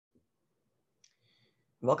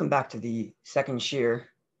Welcome back to the second shir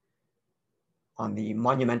on the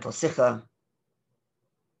monumental Sikha,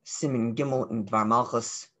 Simin Gimel and Dvar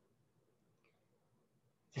Malchus,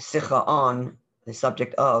 the Sikha on the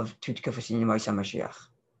subject of Tut Kufas Yimai Mashiach.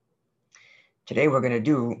 Today we're going to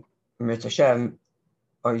do Mirz Hashem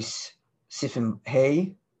Ois Sifim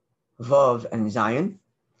Hey, Vav, and Zion,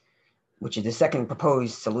 which is the second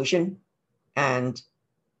proposed solution, and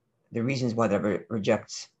the reasons why that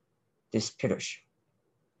rejects this Pirush.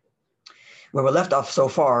 Where we're left off so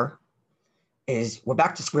far is we're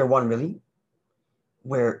back to square one, really,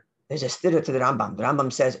 where there's a stira to the Rambam. The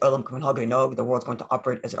Rambam says, Olam Kaman Hagei Nog, the world's going to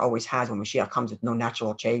operate as it always has when Mashiach comes with no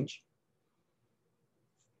natural change.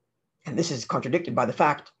 And this is contradicted by the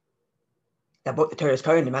fact that both the Teres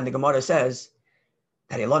Kohanim and the Gemara says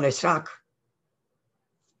that Elon Esrak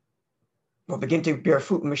will begin to bear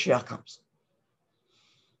fruit when Mashiach comes.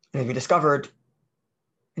 And as we discovered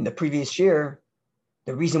in the previous year,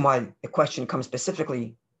 the reason why the question comes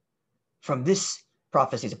specifically from this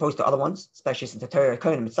prophecy as opposed to other ones, especially since the Torah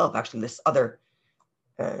Kohanim itself actually lists other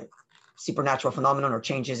supernatural phenomenon or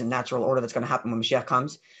changes in natural order that's going to happen when Mashiach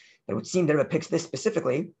comes, it would seem that it picks this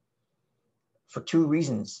specifically for two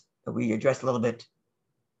reasons that we addressed a little bit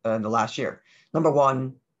in the last year. Number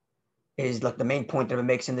one is like the main point that it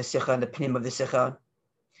makes in the Sikha and the Pnim of the Sikha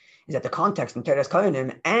is that the context in Teres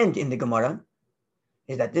Kohanim and in the Gemara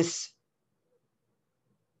is that this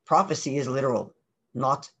prophecy is literal,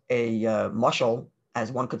 not a mashal,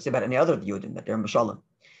 as one could say about any other of the Yudim, that they're mashalim.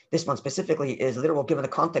 This one specifically is literal given the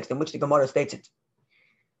context in which the Gemara states it.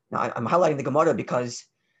 Now, I'm highlighting the Gemara because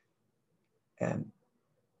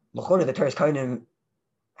L'chora, the Teres Kohanim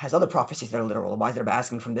has other prophecies that are literal. Why is there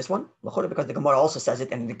asking from this one? L'chora, because the Gemara also says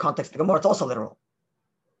it, and in the context of the Gemara, it's also literal.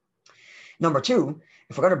 Number two,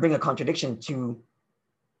 if we're going to bring a contradiction to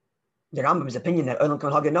the Rambam's opinion that Olam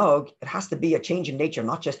Kaman Hagei Nog, it has to be a change in nature,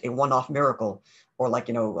 not just a one-off miracle, or like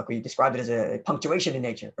we described it as a punctuation in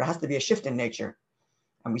nature, but it has to be a shift in nature.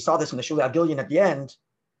 And we saw this in the Shulei Agilyon at the end,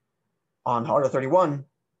 on Hara 31,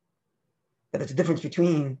 that it's a difference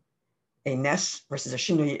between a nes versus a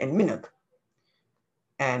shinui and minug.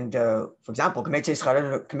 And for example, if there's going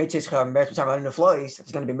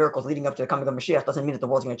to be miracles leading up to the coming of Mashiach, doesn't mean that the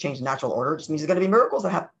world's going to change the natural order. It just means there's going to be miracles that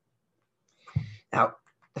happen. Now,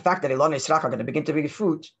 the fact that Elon Esrak are going to begin to bear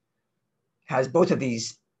fruit has both of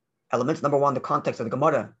these elements. Number one, the context of the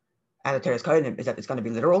Gemara and the Teres Kohanim is that it's going to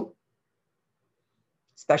be literal,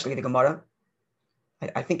 especially the Gemara.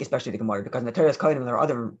 I think especially the Gemara, because in the Teres Kohanim there are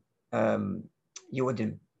other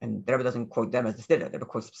Yehudim, and the Rebbe doesn't quote them as the Stira. The Rebbe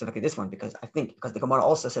quotes specifically this one because the Gemara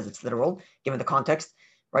also says it's literal, given the context,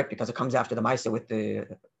 right? Because it comes after the Maisa with the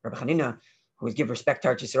Rebbe Hanina, who is give respect to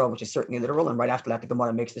Eretz Yisrael, which is certainly literal, and right after that the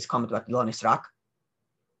Gemara makes this comment about Elon Esrak.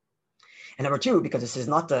 And number two, because this is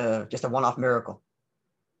not just a one-off miracle.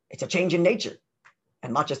 It's a change in nature.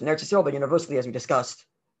 And not just in Eretz Yisrael, but universally, as we discussed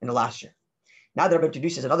in the last year. Now the Rebbe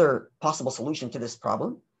introduces another possible solution to this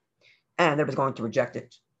problem, and the Rebbe is going to reject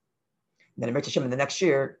it. And then in Mirz Hashem in the next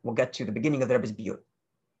year, we'll get to the beginning of the Rebbe's Biyur.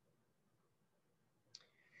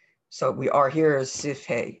 So we are here, Sif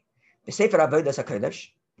Hey. The Sefer Avodas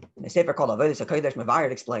HaKodesh, the Sefer called Avodas HaKodesh, Mevayer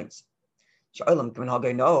explains, Sha'olam Kaman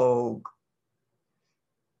Hagei Nog,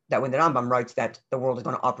 that when the Rambam writes that the world is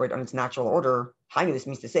going to operate on its natural order, this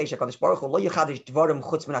means to say,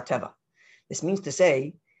 this means to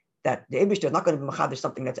say that the Eibishter is not going to be machadish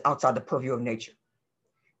something that's outside the purview of nature.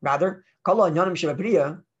 Rather,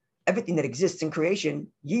 everything that exists in creation,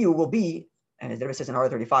 Yiyu will be, and as the Rebbe says in Hara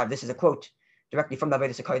 35, this is a quote directly from the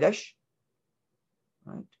Avodas HaKodesh,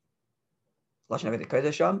 right? Lashon Avodas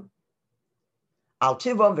HaKodesh, Al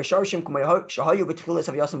Tivam v'Sharshim Kumayahu Shahayu v'Tchilas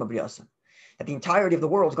Haviyasam Abriyasam. That the entirety of the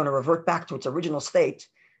world is going to revert back to its original state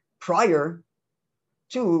prior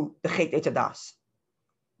to the Chet Eitz Hadas.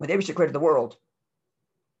 When the Eibishter created the world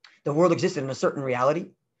existed in a certain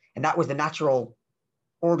reality, and that was the natural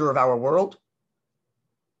order of our world.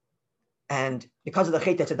 And because of the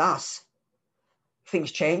Chet Eitz Hadas,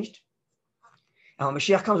 things changed. And when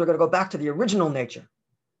Mashiach comes, we're going to go back to the original nature.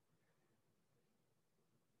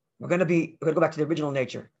 We're going to go back to the original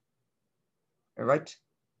nature. All right?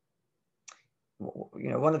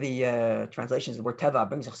 One of the translations of the word teva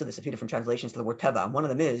brings a few different translations to the word teva. And one of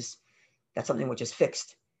them is that's something which is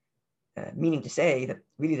fixed, meaning to say that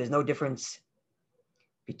really there's no difference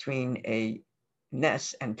between a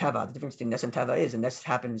nes and teva. The difference between nes and teva is a nes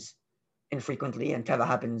happens infrequently and teva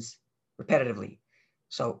happens repetitively.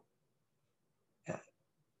 So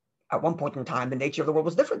at one point in time, the nature of the world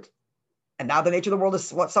was different. And now the nature of the world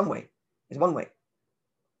is one way.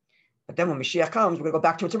 But then when Mashiach comes, we're going to go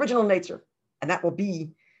back to its original nature. And that will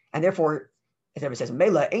be, and therefore, as everybody says,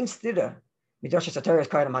 Mela ain't stira Midrashas Teres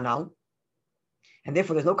Kainim Manal, and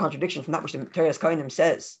therefore there's no contradiction from that which the Teres Kainim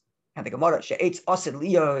says, and the Gemara she'etz asid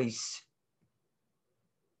liyos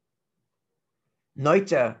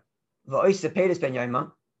noita va'oisa peiris ben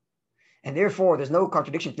yoma, and therefore there's no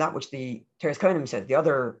contradiction from that which the Teres Kainim says. The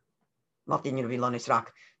other, not the union of Ilan Israk,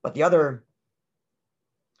 but the other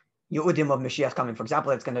Yehudim of Mashiach coming. For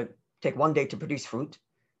example, it's going to take 1 day to produce fruit.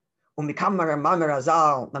 And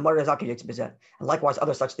likewise,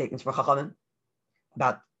 other such statements for Chachamim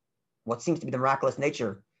about what seems to be the miraculous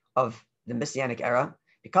nature of the Messianic era,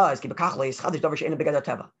 because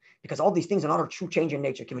all these things are not a true change in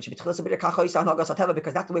nature. Because that's the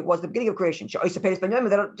way it was at the beginning of creation.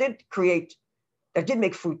 That did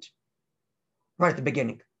make fruit right at the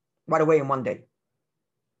beginning, right away in 1 day.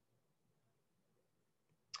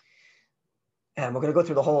 And we're going to go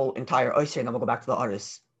through the whole entire ois, and then we'll go back to the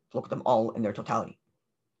aris to look at them all in their totality.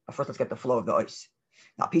 But first, let's get the flow of the ois.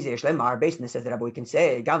 Now, Pizeh Shlemar, based on this, says that we can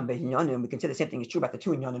say, we can say the same thing is true about the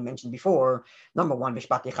two inyanim mentioned before. Number one,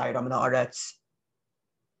 Bishpati Chayram and Aretz,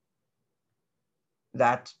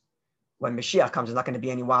 that when Mashiach comes, there's not going to be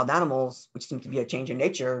any wild animals, which seem to be a change in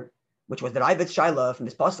nature, which was the Ravid Shaila from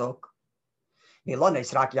this pasuk. Ilon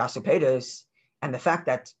Yisrak Yasupedes, and the fact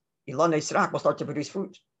that Ilon Yisrak will start to produce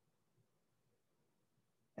fruit.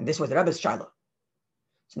 And this was the Rebbe's Shaila.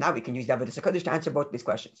 So now we can use David HaKadosh to answer both these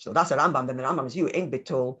questions. So that's a Rambam. Then the Rambam is you ain't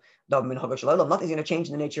bitul dav min hagash shalom. Nothing's going to change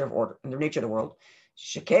in the nature of order, in the nature of the world.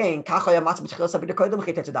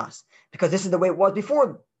 Because this is the way it was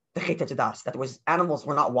before the Chet Tzedas. That was animals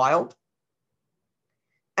were not wild,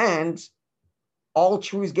 and all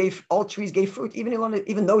trees gave fruit,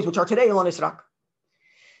 even those which are today Ilon Yisrak.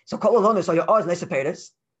 So kol Ilon so your oz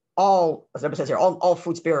nesepedes. All, as the Rebbe says here, all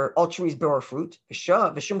trees bear fruit. And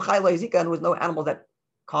there was no animal that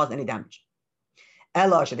caused any damage. But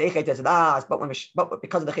because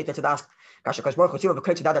of the Chet Tzedas,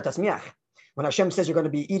 when Hashem says you're going to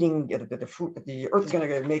be eating the fruit, that the earth is going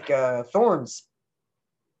to make thorns.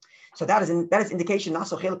 So that is indication.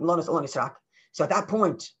 So at that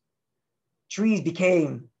point,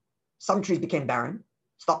 some trees became barren,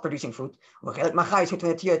 stopped producing fruit.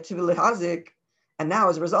 And now,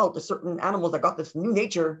 as a result, there's certain animals that got this new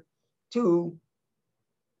nature to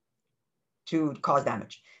cause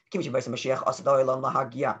damage. And because when Mashiach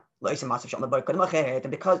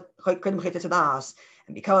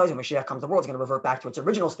comes, the world is going to revert back to its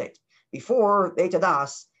original state. Before the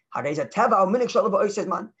Tadas,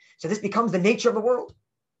 so this becomes the nature of the world.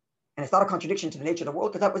 And it's not a contradiction to the nature of the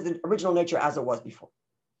world, because that was the original nature as it was before.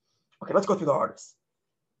 Okay, let's go through the hardest.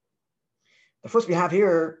 The first we have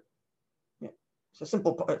here, it's a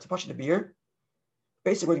simple, it's a Pasha to be here.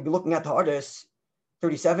 Basically, we'll be looking at the hardest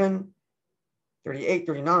 37, 38,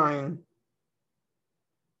 39,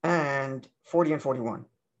 and 40 and 41.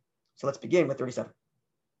 So let's begin with 37.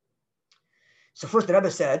 So first, the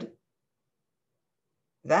Rebbe said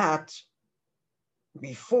that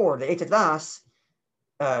before the Eitat Das,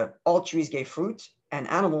 all trees gave fruit and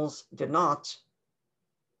animals did not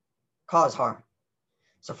cause harm.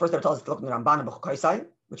 So first, the Rebbe tells us to look in the Ramban and B'chukaisai,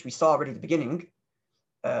 which we saw already at the beginning.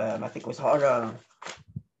 I think it was Hara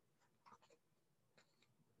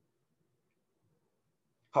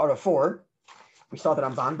 4. We saw the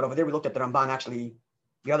Ramban, but over there we looked at the Ramban, actually,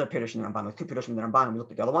 the other Pirush in the Ramban. With two Pirush in the Ramban, and we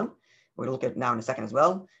looked at the other one. We're going to look at it now in a second as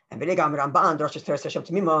well. And V'negam Ramban, Drashas Teres Hashem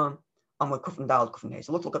Tamima, Amud Kufn Dal Kufn Hey.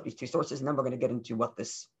 So let's look up these two sources, and then we're going to get into what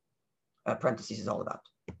this parenthesis is all about.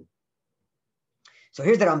 So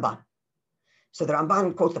here's the Ramban. So the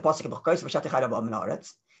Ramban quotes the pasuk of B'chukos V'shatei Chayra Ba'am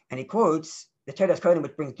Na'aretz, and he quotes the Teres Kohanim,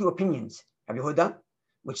 which brings two opinions. Rabbi Yehuda,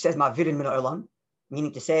 which says Ma'virin min ha'olam,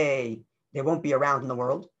 meaning to say they won't be around in the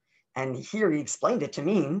world. And here he explained it to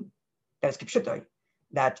mean that it's kipshutai,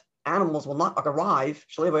 that animals will not arrive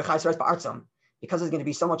because there's going to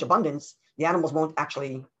be so much abundance. The animals won't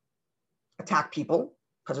actually attack people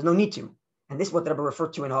because there's no need to. And this is what the Rebbe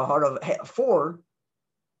referred to in Ha'ar of 4,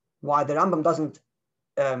 why the Rambam doesn't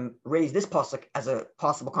raise this pasuk as a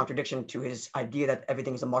possible contradiction to his idea that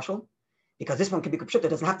everything is a mashal, because this one can be kipshuta, it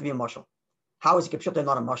doesn't have to be a mashal. How is kipshuta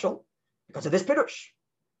not a mashal? Because of this pirush.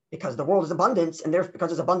 Because the world is abundance, and because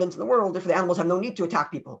there's abundance in the world, therefore the animals have no need to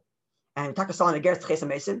attack people. And Takasal and Ageres Tchesa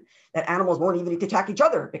Mason, that animals won't even need to attack each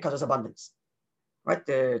other because there's abundance. Right?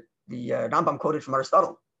 The Rambam quoted from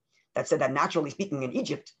Aristotle that said that naturally speaking in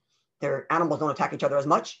Egypt, their animals don't attack each other as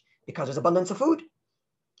much because there's abundance of food.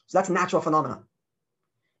 So that's a natural phenomenon.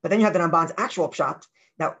 But then you have the Ramban's actual pshat,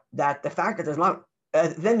 that the fact that there's not,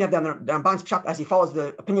 then you have the Ramban's pshat as he follows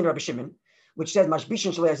the opinion of Rabbi Shimon, which says,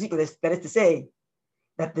 Mashbishin Shalei Azikulis, that is to say,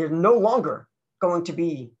 that they're no longer going to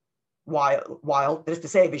be wild. That is to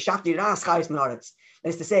say, that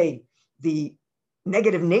is to say, the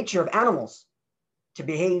negative nature of animals to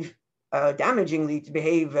behave damagingly, to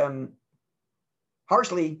behave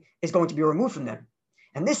harshly, is going to be removed from them.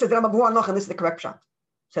 And this is the Rambam, and this is the correct shot,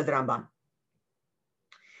 says the Ramban.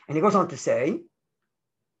 And he goes on to say,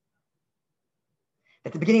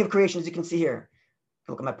 at the beginning of creation, as you can see here, if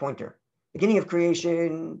you look at my pointer, beginning of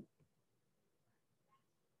creation,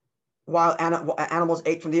 while animals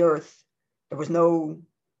ate from the earth, there was no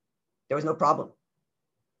problem.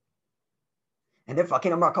 And therefore,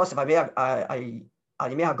 Mashiach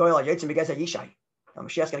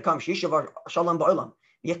is going to come. Shalom ba'olam.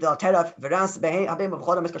 That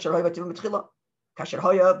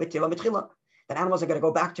animals are going to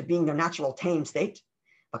go back to being their natural tame state.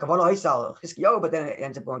 But then it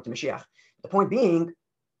ends up going to Mashiach. The point being,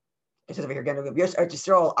 it says over here again, okay,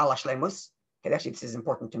 actually, this is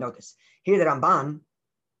important to notice. Here, the Ramban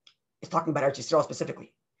is talking about Eretz Yisrael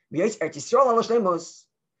specifically.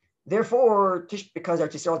 Therefore, because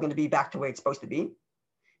Eretz Yisrael is going to be back to where it's supposed to be,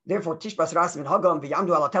 therefore, Tishbas Rasim Hagam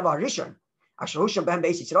v'yamdu ala teva harishon, asher husham behem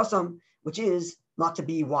beis Yisrasam, which is not to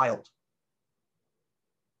be wild.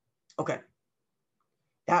 Okay,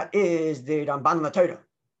 that is the Ramban in Torah,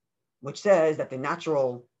 which says that the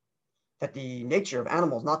nature of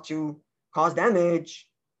animals not to cause damage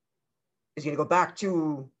is going to go back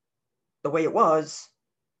to the way it was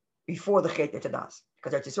before the Chet Yetzadas,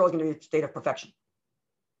 because Eretz Yisrael is going to be a state of perfection.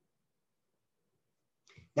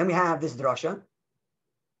 Then we have this drasha,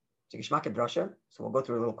 so we'll go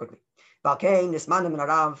through it a little quickly. Therefore, the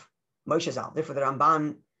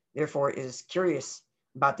Ramban is curious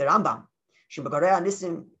about the Rambam. The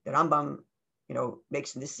Rambam,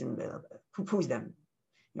 makes Nisim, poo-poos them,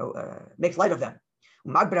 makes light of them.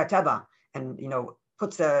 And,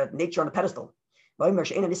 puts the nature on a pedestal. Because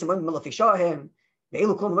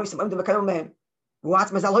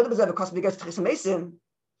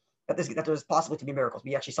that there's possible to be miracles.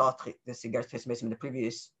 We actually saw this in the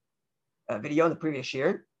previous video, in the previous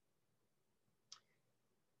year,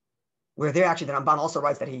 where there actually the Ramban also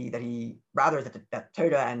writes that he rather that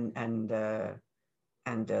Torah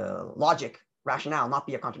and logic, rationale, not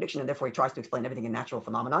be a contradiction, and therefore he tries to explain everything in natural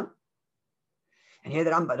phenomenon. And here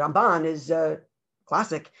the Ramban is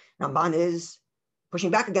classic. Ramban is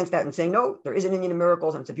pushing back against that and saying, no, there is an Indian in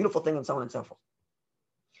miracles, and it's a beautiful thing, and so on and so forth.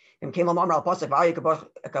 And why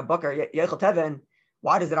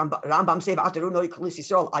does the Rambam say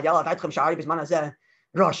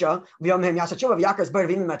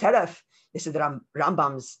this is the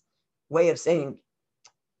Rambam's way of saying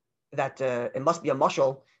that it must be a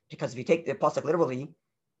mashal, because if you take the pasuk literally,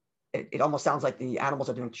 it almost sounds like the animals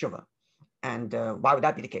are doing teshuva. And why would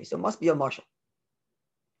that be the case? So it must be a mashal.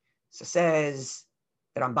 So says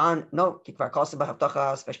the Ramban, no, the pasuk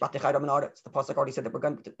already said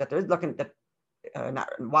that there is looking that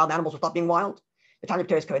wild animals will stop being wild. The time of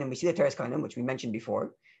Teres Kohanim, we see the Teres Kohanim, which we mentioned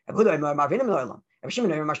before. Rabbi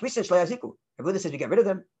says we get rid of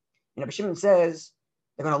them, and Rabbi Shimon says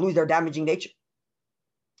they're going to lose their damaging nature.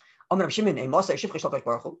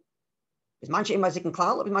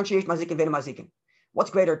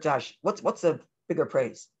 What's greater, Tash? What's the bigger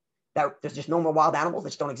praise? That there's just no more wild animals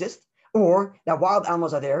that just don't exist, or that wild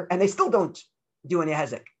animals are there and they still don't do any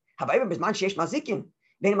hezek?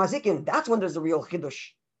 That's when there's the real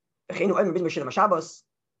chiddush.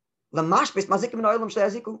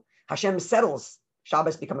 Hashem settles.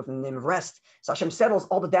 Shabbos becoming from the name of rest. So Hashem settles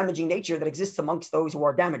all the damaging nature that exists amongst those who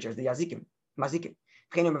are damagers, the yazikim, mazikim.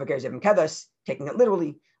 Taking it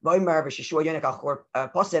literally,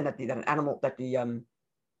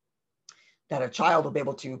 that a child will be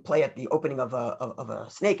able to play at the opening of a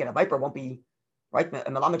snake, and a viper won't be right. This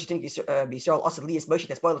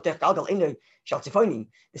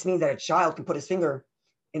means that a child can put his finger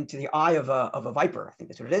into the eye of a viper. I think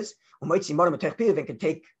that's what it is.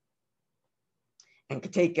 And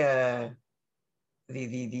could take the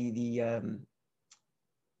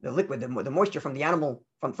liquid, the moisture from the animal,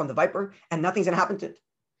 from the viper, and nothing's going to happen to it,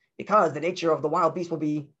 because the nature of the wild beast will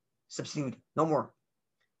be subdued, no more.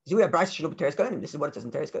 This is what it says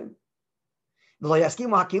in Teres Kohanim.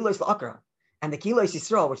 And the Kilos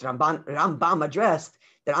Yisrael, which Rambam addressed,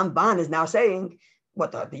 the Ramban is now saying,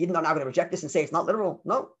 what, the Yidden are now going to reject this and say it's not literal?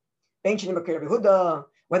 No.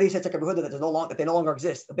 Whether you say it's like a Behuda that they no longer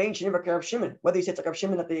exist. Whether you say it's like a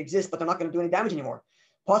Shimon that they exist, but they're not going to do any damage anymore.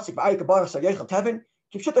 That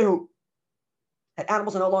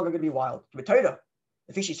animals are no longer going to be wild. Because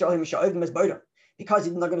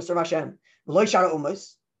they're not going to serve Hashem.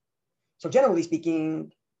 So generally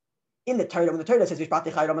speaking, in the Torah, when the Torah says it's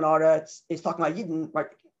talking about Yidden, right?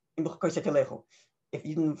 If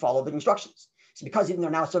you didn't follow the instructions. So because Yidden are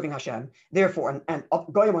now serving Hashem, therefore, and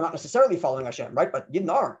Goyim are not necessarily following Hashem, right? But Yidden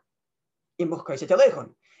are. And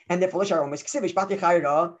therefore, in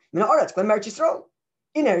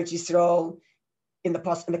Eretz Yisrael, in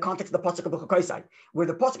the context of the pasuk of B'chukoisai, where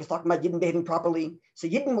the pasuk is talking about Yidden behaving properly, so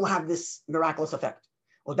Yidden will have this miraculous effect.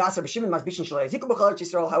 However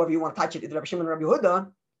you want to touch it, either Rabbi Shimon or Rabbi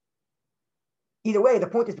Yehuda, either way, the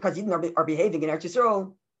point is because Yidden are behaving in Eretz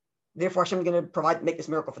Yisrael, therefore Hashem is going to make this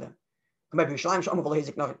miracle for them. Okay,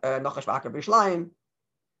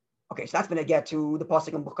 so that's going to get to the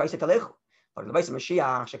pasuk in B'chukoisai Talechu. But the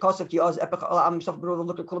Mashiach,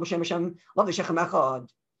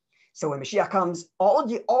 so when Mashiach comes,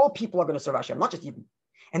 all people are going to serve Hashem, not just Yidden.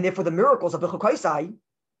 And therefore the miracles of the Chukaisai,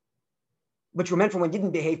 which were meant for when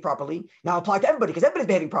Yidden behave properly, now apply to everybody because everybody's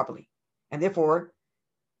behaving properly. And therefore,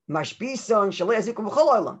 Mashbisa and Shalei Azikum V'chol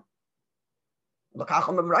Olam.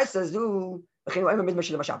 L'kacham B'Raisa Zu L'chinu Emem Mid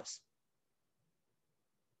Mashil Mashabas.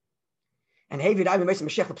 And Hevid Ayim Mesim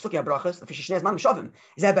Mashiach L'Psuki HaBrachas L'Fish Shnei Zman Mishavim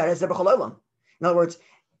Zeh Be'erez Zeh B'chol Olam. In other words,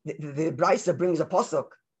 the Braisa brings a pasuk,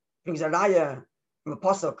 brings a raya from a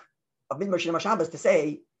pasuk of Mid Mashil Mashabas to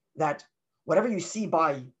say that whatever you see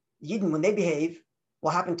by Yidden when they behave will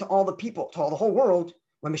happen to all the people, to all the whole world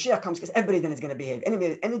when Mashiach comes, because everybody then is going to behave.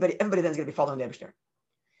 Everybody then is going to be following the Eibishter.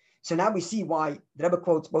 So now we see why the Rebbe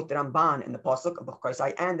quotes both the Ramban in the pasuk of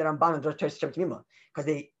B'chukoisai and the Ramban in the Teres Shem T'mima, because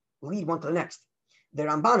they lead one to the next. The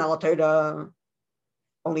Ramban al Torah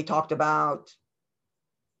only talked about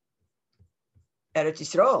Eretz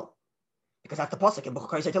Yisrael, because that's the pasuk in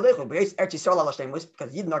B'chukoisai Telechu. Eretz Yisrael al Hashem was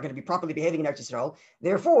because Yidden are going to be properly behaving in Eretz Yisrael.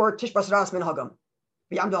 Therefore, Tishbas Ras Min Hagam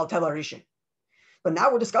V'Yamdu al Teva Rishon. But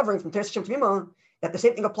now we're discovering from Teres Shem T'mima that the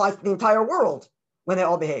same thing applies to the entire world when they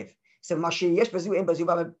all behave. So Mashi Yesh Bazu Ein Bazu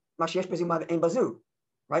Mashi Yesh Bazu Ein Bazu,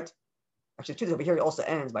 right? Actually, the truth is over here it also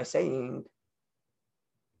ends by saying,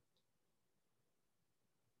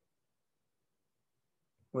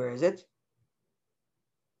 where is it?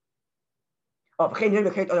 Oh, the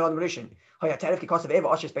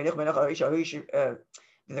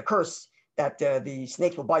curse that the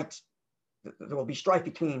snakes will bite. There will be strife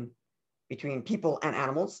between people and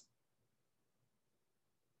animals.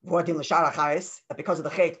 That because of the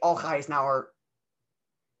chait, all chayis now are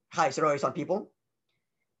chayis rois on people,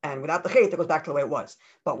 and without the chait, it goes back to the way it was.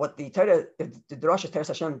 But what the Torah, the Rosh Teres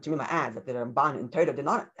Hashem T'mima adds, that the Ramban in Torah did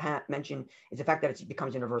not mention, is the fact that it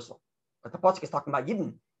becomes universal. But the pasuk is talking about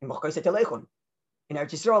Yidden in B'chukoisai Telechon, in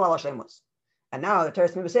Eretz Yisrael al Hashem was. And now the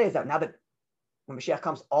Teres T'mima says that now that when Mashiach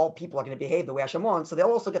comes, all people are going to behave the way Hashem wants, so they'll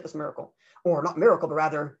also get this miracle, or not miracle, but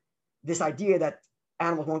rather this idea that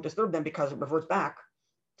animals won't disturb them because it reverts back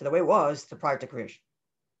to the way it was prior to creation.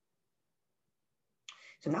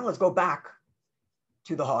 So now let's go back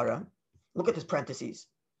to the Hara, look at this parentheses,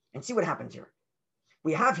 and see what happens here.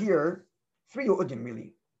 We have here 3 Udim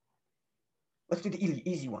really. Let's do the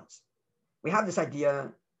easy ones. We have this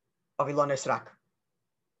idea of Ilon Esrak.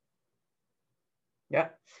 Yeah,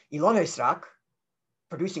 Ilon Esrak,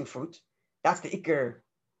 producing fruit. That's the Iker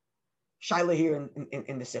Shaila here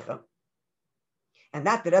in the Sikha. And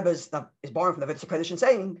that the Rebbe is borrowing from the Vedas tradition,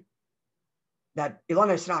 saying that Ilon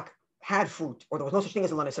Esrak had fruit, or there was no such thing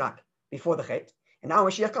as Ilon Esrak before the Chet. And now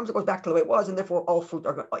when Mashiach comes, it goes back to the way it was, and therefore all fruit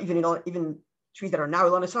are even trees that are now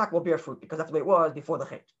Ilon Esrak will bear fruit because that's the way it was before the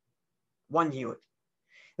Chet. One Yud.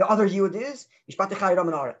 The other Yud is Mishpat Chai Ram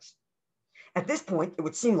Aretz. At this point, it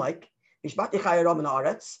would seem like Mishpat Chai Ram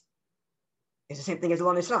Aretz is the same thing as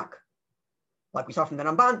Ilon Esrak, like we saw from the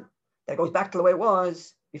Ramban. That goes back to the way it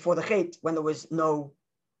was before the Chet, when there was no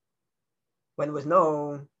Chayas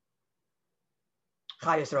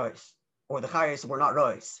Rois, or the Chayas were not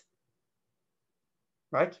Rois.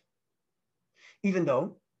 Right? Even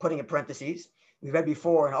though, putting in parentheses, we read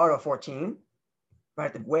before in Ara 14,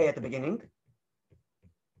 right, way at the beginning.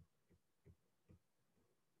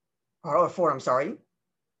 Ara 4, I'm sorry,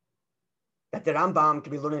 that the Rambam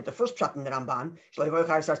could be learning at the first pshat in the Ramban,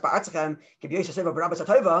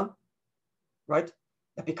 right?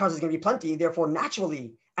 That because there's going to be plenty, therefore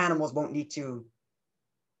naturally animals won't need to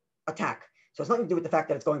attack. So it's nothing to do with the fact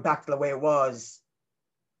that it's going back to the way it was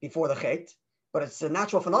before the Chet, but it's a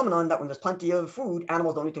natural phenomenon that when there's plenty of food,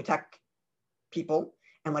 animals don't need to attack people.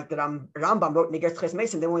 And like the Rambam wrote in the Ches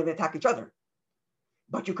Mason, they won't even attack each other.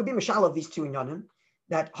 But you could be mashal of these two inyanim,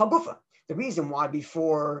 that Hagufa, the reason why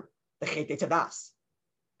before the Chet Eitzadas,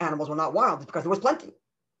 animals were not wild is because there was plenty.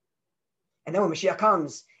 And then when Mashiach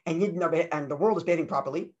comes and the world is behaving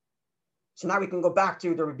properly, so now we can go back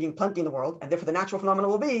to there being plenty in the world, and therefore the natural phenomenon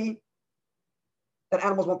will be that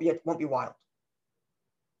animals won't be wild.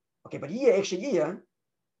 Okay, but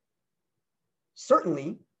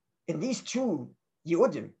certainly in these two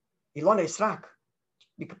Yehudim, Ilona Israk,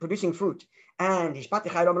 producing fruit, and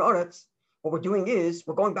Hishpati Chai Ram Aretz, what we're doing is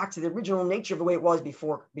we're going back to the original nature of the way it was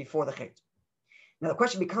before the Chet. Now the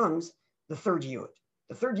question becomes the third yud.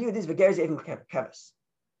 The third yud is V'ger Zevim Keves,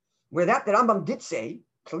 where the Rambam did say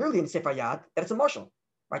clearly in Sefer Yad that it's a mashal,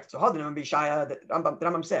 right? So Hadin Bishaya, the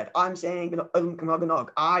Rambam said, I'm saying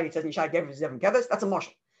it says Nishai Gever Zevim Keves, that's a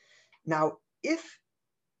mashal. Now, if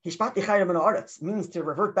Hishpati Chai Ram Aretz means to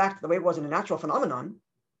revert back to the way it was in a natural phenomenon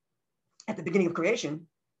at the beginning of creation,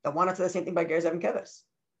 then why not say the same thing by Ger Zevim Keves?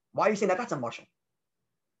 Why are you saying that that's a mashal?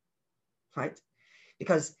 Right?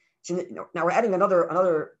 Because now we're adding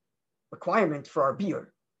another requirement for our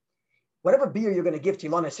beer. Whatever beer you're going to give to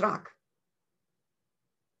Ilon Esrak,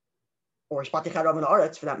 or Shpati Chai Ram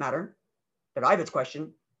Aretz for that matter, the Ravid's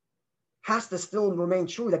question, has to still remain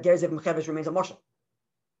true that Ger Zevim Keves remains a mashal.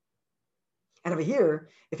 And over here,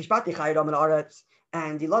 if Shpati Chai Ram Aretz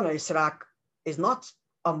and Ilon Esrak is not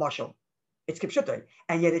a mashal, it's kipshutai,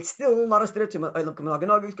 and yet it's still not a stira to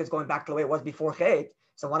because it's going back to the way it was before Chet.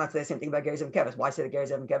 So why not say the same thing about Ger Zevim Keves? Why say that Ger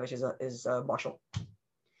Zevim Keves is a mashal?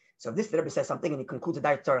 So if this Rebbe says something and he concludes a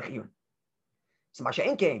Da'at Tzarech Iyun. So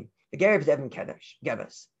Masha'en came the Ger Zevim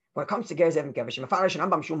Keves. When it comes to Ger Zevim Keves, Mefarish and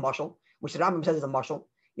Rambam Shum mashal, which the Rambam says is a mashal.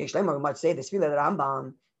 Yesh Leimar, we might say this fila the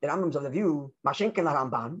Rambam's of the view Masha'en Ken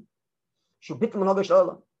Rambam Shu Bittul Manogesh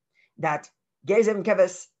Lolam, that Ger Zevim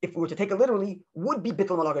Keves, if we were to take it literally, would be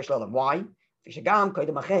Bittul Manogesh Lolam. Why?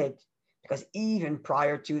 Because even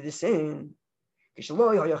prior to the sin, when there's no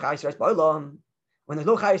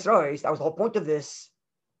Chayis Rois, that was the whole point of this.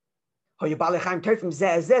 They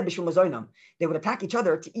would attack each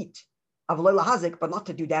other to eat, but not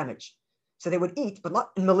to do damage. So they would eat, but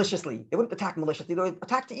not maliciously. They wouldn't attack maliciously, they would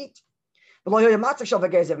attack to eat. And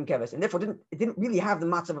therefore it didn't really have the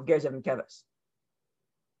matzav of Ger Zevim Keves.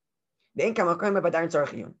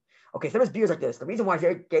 Okay, so there's beers like this. The reason why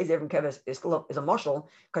Ger Zevim Keves is a mashal,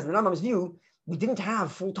 because in the Rambam's view, we didn't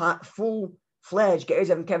have full-fledged Ger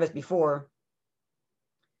Zevim Keves before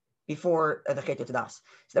the Chet Tadas.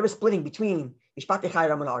 So there was splitting between Mishpati Chai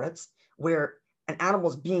Ram Aretz, where an animal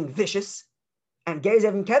is being vicious, and Ger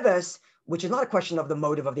Zevim Keves, which is not a question of the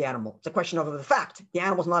motive of the animal. It's a question of the fact the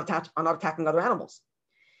animals are not attacking other animals.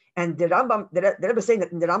 And the Rebbe is saying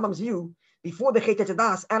that in the Rambam's view, before the Chet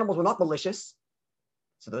Tadas, animals were not malicious.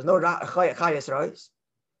 So there's no Chayes Rois,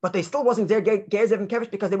 but they still wasn't there Ger Zevim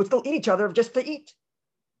Keves because they would still eat each other just to eat.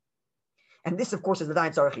 And this, of course, is the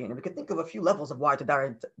Dayan Tzarech. And we can think of a few levels of why to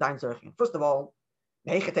Dayan Tzarech. First of all,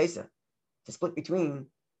 to split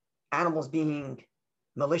between animals being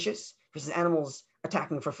malicious versus animals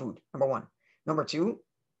attacking for food, number one. Number two,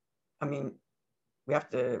 we have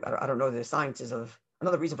to, I don't know the sciences of,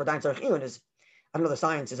 another reason for Dayan Tzarech is, I don't know the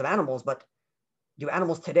sciences of animals, but do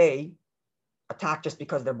animals today attack just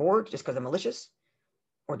because they're bored, just because they're malicious?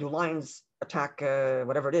 Or do lions attack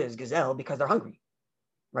whatever it is, gazelle, because they're hungry?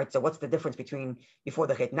 Right? So what's the difference between before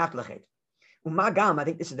the Chet and after the Chet? Umagam, I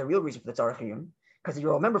think this is the real reason for the Tzarech Iyun, because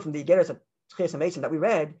you remember from the Igeres of Tchias HaMesim that we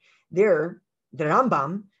read, there, the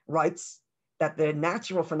Rambam writes that the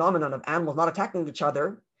natural phenomenon of animals not attacking each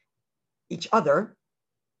other is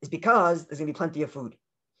because there's going to be plenty of food.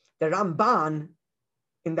 The Ramban,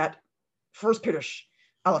 in that first Pirush,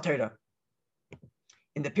 Al Torah,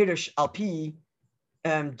 in the Pirush Alpi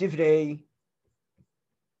Divrei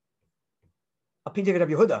Rabbi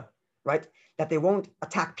Yehuda, right? That they won't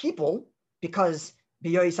attack people because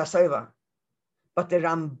B'yoyis HaSeva. But the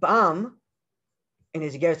Rambam, in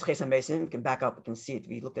his Igeres Tchias HaMesim, you can back up, you can see it,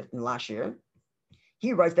 we looked at it in last year,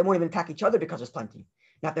 he writes they won't even attack each other because there's plenty.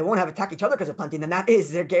 Now, if they won't have attack each other because there's plenty, then that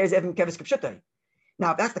is their Ger Zevim Keves Kipshutai.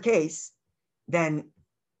 Now, if that's the case, then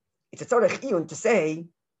it's a Tzarech Iyun to say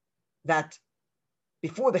that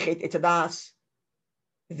before the Chet Tadas,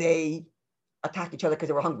 they attacked each other because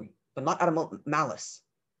they were hungry, but not out of malice.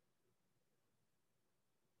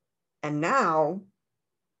 And now,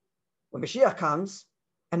 when Mashiach comes,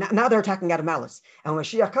 and now they're attacking out of malice. And when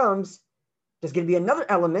Mashiach comes, there's going to be another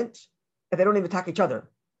element that they don't even attack each other,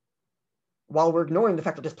 while we're ignoring the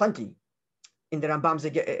fact that there's plenty. In the Rambam's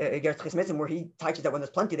Igeres Tchias HaMesim, where he teaches that when there's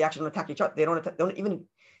plenty, they actually don't attack each other. They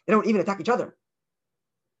don't even attack each other.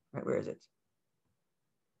 Right? Where is it?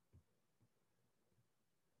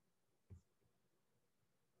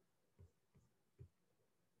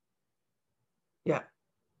 Yeah.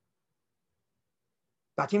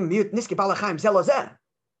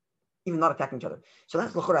 Even not attacking each other. So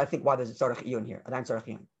that's l'chora, I think, why there's a Tzarech Iyun here, a Dayan Tzarech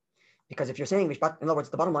Iyun. Because if you're saying Mishpat, in other words,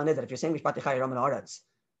 the bottom line is that if you're saying Mishpat Chai Ram Aretz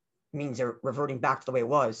means they're reverting back to the way it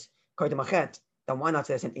was, then why not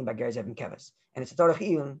say the same thing about Ger Zevim Keves? And it's a Tzarech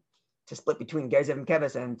Iyun to split between Ger Zevim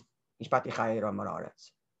Keves and Mishpat Chai Ram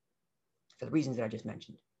Aretz for the reasons that I just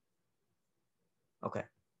mentioned. Okay.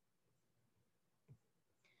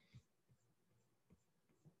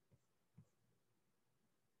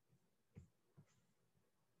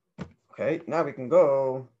 Okay, now we can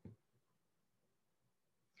go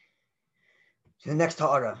to the next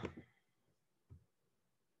ha'ara.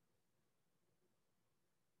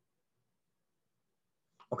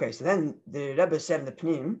 Okay, so then the Rebbe said in the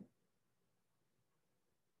Pnim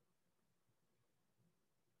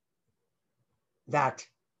that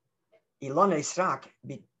Ilana Israk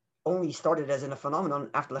only started as a phenomenon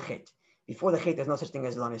after the Chet. Before the Chet, there's no such thing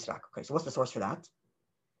as Ilana Israk. Okay, so what's the source for that?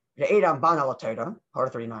 Re'ei Ramban al Torah, Hara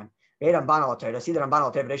 39. Re'ei Ramban al Torah, see the Ramban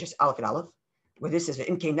al Torah, Bereshis Aleph and Aleph, where this is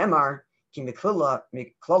in Kei Nemar, Ki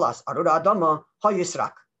Miklolas Arura Adama Ha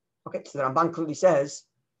Yisrak. Okay, so the Ramban clearly says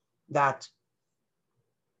that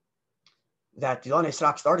Ilana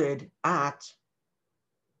Israk started at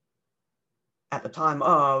the time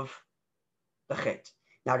of the Chet.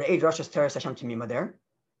 Now the Eid Rosh Teres Hashem Tamima there.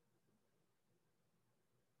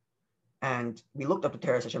 And we looked up the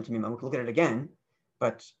Teres Hashem Tamima. We can look at it again,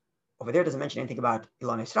 but over there doesn't mention anything about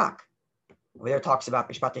Ilana Israk. Over there talks about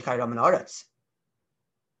Mishpati Chayram and Aretz.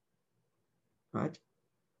 Right?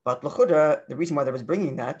 But L'chuda, the reason why they was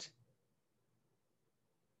bringing that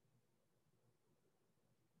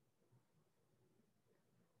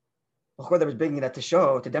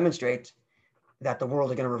to demonstrate that the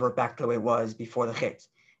world is going to revert back to the way it was before the Chet.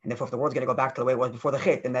 And therefore, if the world's going to go back to the way it was before the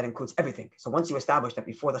Chet, then that includes everything. So once you establish that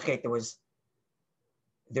before the Chet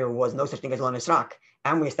there was no such thing as Ilana Israk,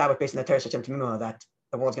 and we established based on the Teres Hashem Tamima that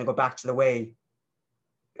the world's going to go back to the way,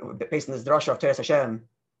 based on this drasha of Teres Hashem,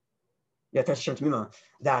 Teres Hashem Tamima,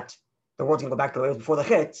 that the world's going to go back to the way it was before the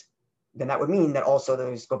Chet, then that would mean that also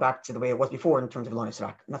there's go back to the way it was before in terms of Ilana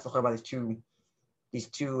Israk. And that's the whole about these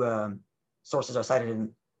two sources are cited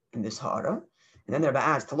in this ha'ara. And then the Rebbe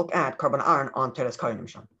adds to look at Karban Aron on Teres Kohanim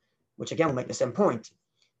Sham, which again will make the same point,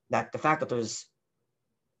 that the fact that there's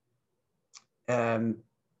going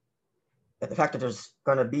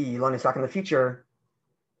to be Ilana Israk in the future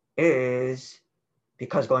is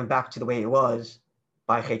because going back to the way it was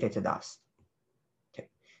by Chet Tedas. Okay,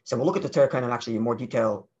 so we'll look at the Teres Kohanim actually in more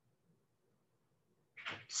detail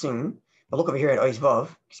soon. But look over here at Ois Vav.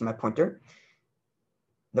 You see my pointer.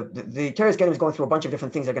 The Teres Kohanim is going through a bunch of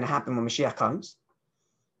different things that are going to happen when Mashiach comes,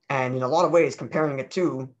 and in a lot of ways comparing it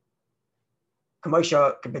to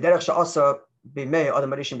Kamoisha B'derech Sha'asa B'mei Adam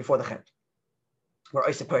Harishon before the Chet, where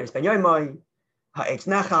Ois Peres Ben Yoimai, Ha'etz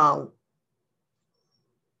Nachal,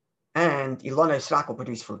 and Ilana Israk will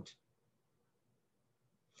produce fruit.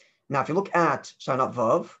 Now, if you look at Shanat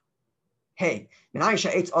Vav, hey, Menai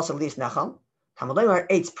Sha'etz Asa Lis Nachal, Hamalema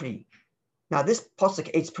Eitz Pri. Now, this pasuk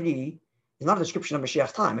Eitz Pri is not a description of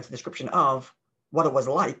Mashiach's time, it's a description of what it was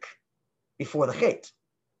like before the Chet.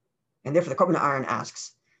 And therefore the Karban Aron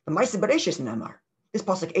asks, the Ma'aseh Bereshis Nemar, this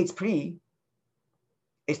pasuk Eitz Pri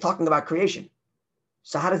is talking about creation.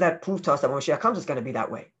 So how does that prove to us that when Mashiach comes it's going to be that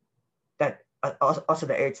way? That also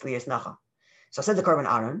the Eitz Lias Nacha. So says the Karban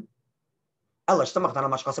Aron, the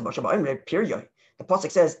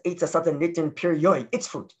pasuk says Eitz Asatan Nitin Pir Yoy, its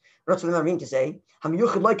fruit. That's what I mean to say,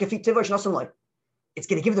 it's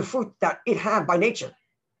going to give the fruit that it had by nature.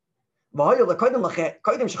 The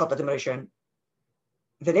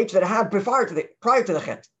nature that it had prior to the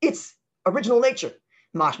Chet, its original nature.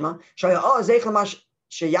 Mashma,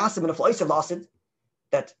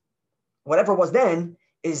 that whatever was then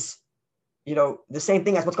is, the same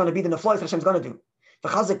thing as what's going to be the Neflois that Hashem's going to do. So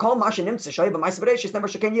again,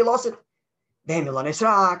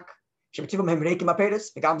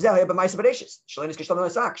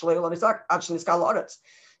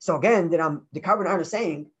 the Karban Aron is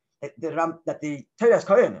saying that the Teres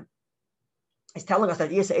Kohanim is telling us that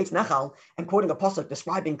Yisa Eitz Nachal and quoting a pasuk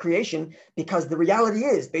describing creation, because the reality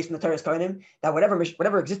is, based on the Teres Kohanim, that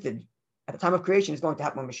whatever existed at the time of creation is going to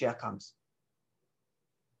happen when Mashiach comes.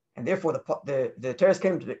 And therefore, the Teres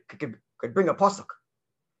Kohanim could bring a pasuk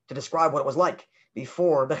to describe what it was like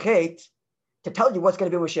before the Chet, to tell you what's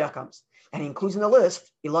going to be when Mashiach comes. And he includes in the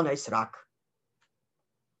list Ilana Israk.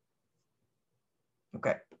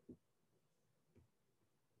 Okay.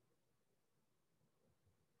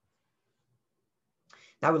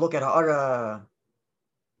 Now we look at Ha'ara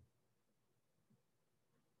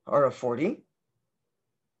 40.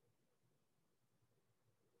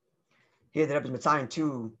 Here the Rebbe is mitzayin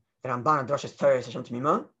to the Ramban and Drashas Teres Hashem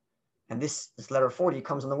Tamima. And this letter 40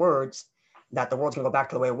 comes in the words that the world's going to go back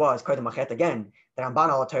to the way it was. Kodim Machet again. The Ramban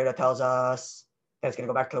al Torah tells us that it's going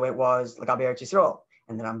to go back to the way it was, L'gabe Eretz Yisrael.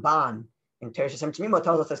 And the Ramban in Teres Hashem Tamima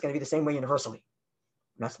tells us that it's going to be the same way universally.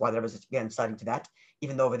 And that's why there was, again, citing to that,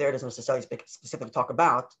 even though over there it doesn't necessarily specifically talk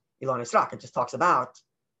about Ilana Israk. It just talks about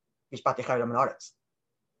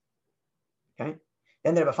Okay.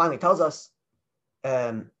 Then the Rebbe finally tells us,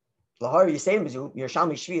 but there it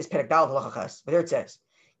says,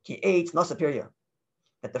 Ki ate nasapirya,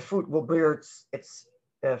 that the fruit will bear its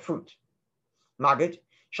fruit. Magid,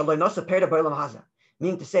 shaloi nasapirya b'olam haza,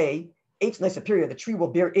 meaning to say, ate nasapirya, the tree will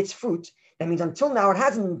bear its fruit. That means until now it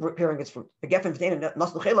hasn't been bearing its fruit.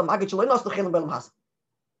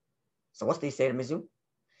 So what's the say to Mizu?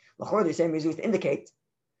 The say Mizu is to indicate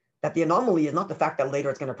that the anomaly is not the fact that later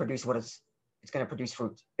it's going to produce it's going to produce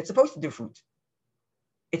fruit. It's supposed to do fruit.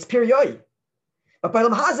 It's period. But by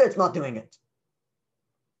Lamhaza, it's not doing it.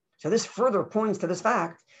 So this further points to this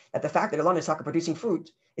fact that the fact that Elon is producing fruit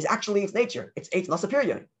is actually its nature. It's not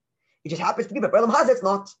superior. It just happens to be, but by Lamhaza, it's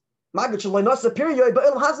not. Because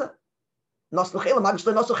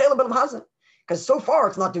so far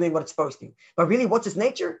it's not doing what it's supposed to. But really, what's its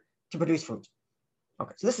nature? To produce fruit.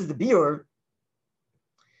 Okay, so this is the biur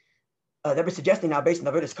that we're suggesting now based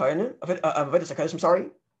on Avodas Kohanim, I'm sorry,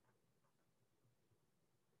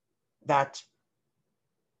 that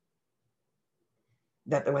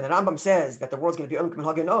when the Rambam says that the world's going to be Olam K'min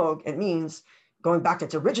Haga, it means going back to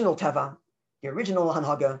its original teva, the original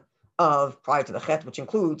hanhaga of prior to the chet, which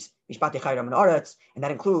includes Mishpat Chayram and Aretz, and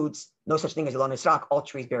that includes no such thing as Elon Yisrak, all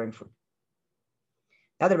trees bearing fruit.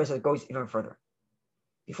 Now the Rebbe goes even further.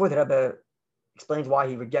 Before the Rebbe explains why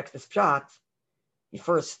he rejects this pshat, he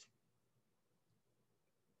first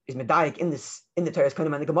is medayik in the Teres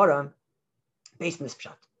Kohanim and the Gemara based on this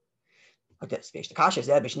pshat.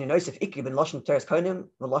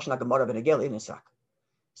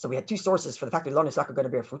 So we had two sources for the fact that Elon Yisrak are going to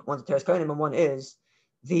bear fruit. One's the Teres Kohanim and one is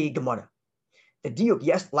the Gemara. The diuk,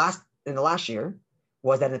 in the last year,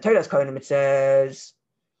 was that in the Teres Kohanim it says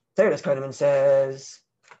that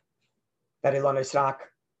Elon Yisrak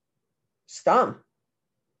stam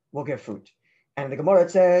will give fruit. And in the Gemara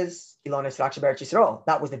it says Elon Yisrak sheberetz Yisrael.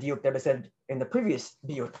 That was the diuk that was said in the previous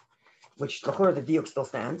diuk, which the diuk still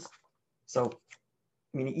stands. So,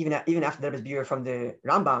 I mean, even after there was biur from the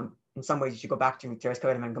Rambam, in some ways you should go back to Teres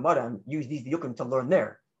Kohanim and Gemara and use these diukim to learn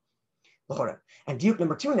there. And diuk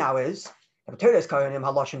number 2 now is Teres Kohanim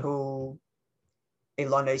haloshin hu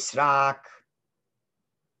Elon Yisrak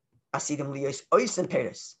asidim liyos oisen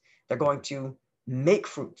peres. They're going to make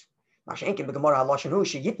fruit. Mashenkin b'Gemara haloshin hu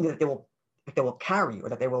sheyitni, that they will carry, or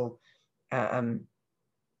that they will that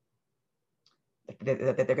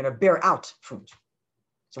they're going to bear out fruit.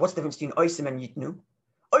 So what's the difference between oisim and yitnu?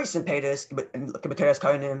 Oisim peres and Teres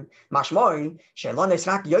Kohanim mashmoi she'elon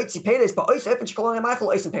Yisrak yotzi peres, but oisim shekolon Michael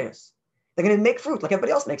oisim peres. They're going to make fruit like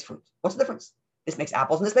everybody else makes fruit. What's the difference? This makes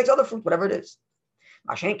apples and this makes other fruit, whatever it is.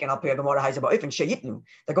 They're going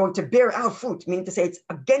to bear out fruit, meaning to say it's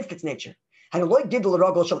against its nature. Not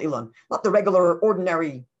the regular,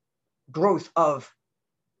 ordinary growth of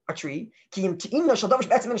a tree. It's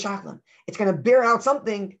going to bear out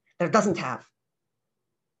something that it doesn't have.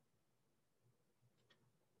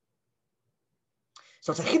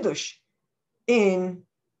 So it's a chidush in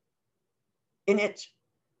it.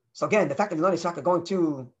 So again, the fact that the Elon Yisrak are going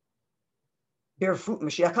to bear fruit when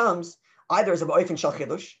Mashiach comes, either as a ba'ofen shel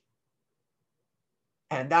chidush,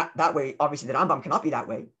 and that way, obviously the Rambam cannot be that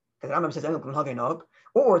way, because the Rambam says,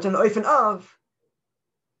 or it's an oifen of,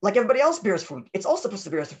 like everybody else bears fruit. It's also supposed to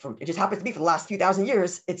bear fruit. It just happens to be for the last few thousand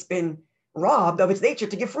years, it's been robbed of its nature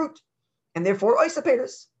to give fruit, and therefore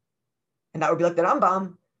oisapetus. And that would be like the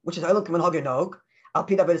Rambam, which is Olam K'min Haga Nog, Al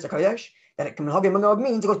Pi David Kodesh, that K'min Haga Nog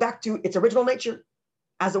means it goes back to its original nature,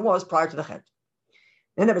 as it was prior to the Chet.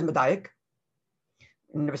 Then there is Medayik.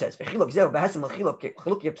 And it says,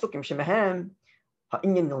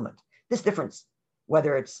 this difference,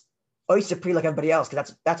 whether it's oisapri like everybody else,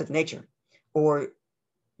 because that's its nature, or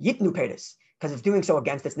yitnu pedis, because it's doing so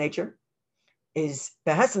against its nature, is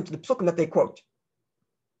behesem to the psukim that they quote.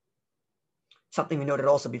 Something we noted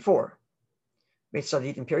also before, based on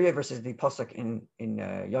the Yitin period versus the pasuk in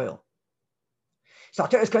Yoel. So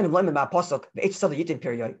Teres Kohanim learn about pasuk the Eitz the Yitin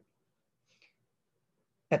period,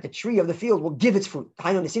 that the tree of the field will give its fruit.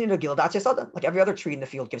 Like every other tree in the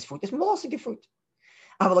field gives fruit, this will also give fruit.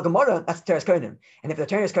 That's Teres Kohanim. And if the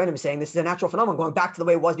Teres Kohanim is saying this is a natural phenomenon, going back to the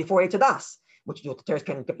way it was before Eitzadas, which is what the Teres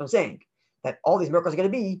Kohanim kept on saying, that all these miracles are going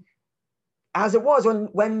to be as it was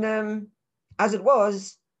when Adam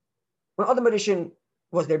Rishon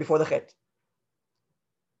was there before the Chet.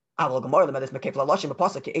 And so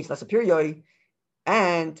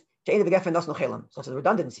it's a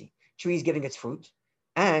redundancy. Trees giving its fruit,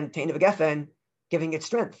 and Tein of Geffen giving its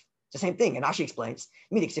strength. It's the same thing. And Ashi explains,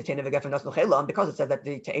 because it said that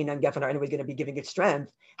the Tein and Geffen are anyways going to be giving its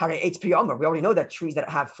strength. We already know that trees that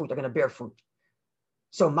have fruit are going to bear fruit.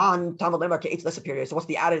 So man tamad lemar ke'etz less superior. So what's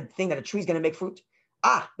the added thing that a tree is going to make fruit?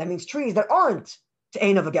 That means trees that aren't to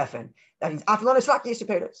ein of a geffen. That means afilon esrak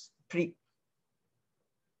yisuperes. Pretty.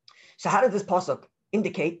 So how does this pasuk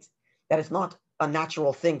indicate that it's not a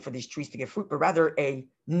natural thing for these trees to give fruit, but rather a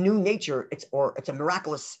new nature? It's a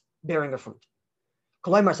miraculous bearing of fruit.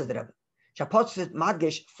 Kolaymar says the Rebbe. Shapasuk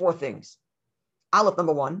madgish 4 things. Aleph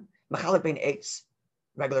number 1, machalik bein eitz,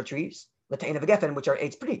 regular trees, l'tein of a geffen, which are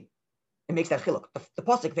eitz pretty. It makes that chiluk. The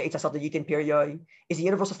pasuk ve'etz asad yitin period is a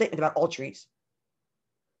universal statement about all trees,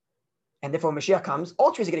 and therefore Mashiach comes,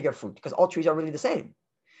 all trees are going to give fruit because all trees are really the same.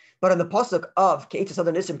 But in the pasuk of ke'etz asad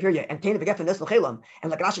nisim period and tein of a geffen nisl chelam,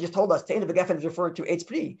 and like Rashi just told us, tein of a geffen is referring to eitz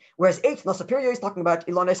pretty, whereas eitz nasa period is talking about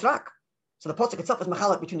ilon esrak. So the pasuk itself is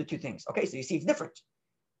machalik between the 2 things. Okay, so you see it's different.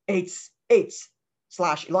 Eitz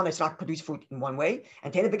slash ilon esrak produce fruit in one way,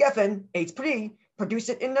 and tein of a geffen eitz pretty produce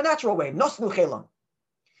it in a natural way. Nosnu chelam.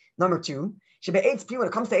 Number 2, when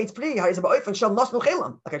it comes to eitz pri,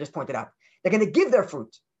 like I just pointed out, they're going to give their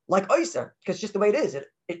fruit like oiser, because it's just the way it is.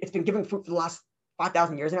 It's been giving fruit for the last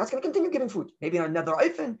 5,000 years, and now it's going to continue giving fruit. Maybe in another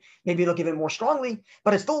oifen, maybe it'll give it more strongly,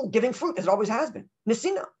 but it's still giving fruit as it always has been.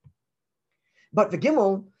 Nesina. But the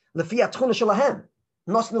gimel, lefia tchuna shalahem,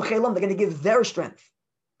 nosnu chelam, they're going to give their strength,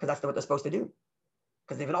 because that's what they're supposed to do,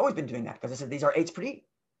 because they've always been doing that, because these are eitz pri.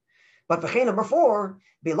 But v'chein number 4,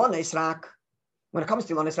 bilon esrak. When it comes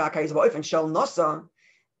to Lanisrak and Shel Nasa,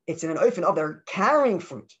 it's in an oifen of they're carrying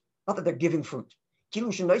fruit, not that they're giving fruit.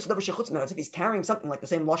 As if he's carrying something like the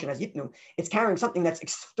same Lashon as Yitnu, it's carrying something that's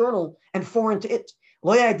external and foreign to it.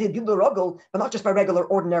 Loya did Gilul Rogel, but not just by regular,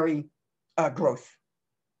 ordinary growth.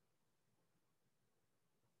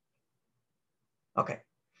 Okay.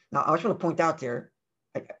 Now, I just want to point out here,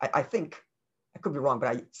 I think, I could be wrong,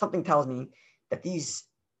 but something tells me that these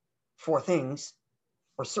 4 things,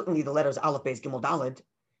 or certainly the letters Aleph, Beis, Gimel, Daled,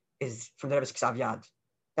 is from the Rebbe's Ksav Yad.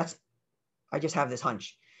 I just have this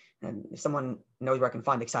hunch. And if someone knows where I can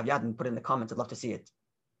find the Ksav Yad and put it in the comments, I'd love to see it.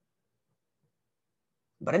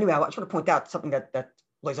 But anyway, I just want to point out something that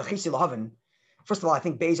first of all, I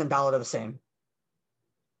think Beis and Daled are the same.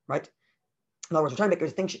 Right? In other words, we're trying to make a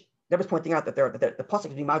distinction. Rebbe's pointing out that the pasuk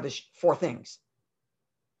is being ma'adish 4 things.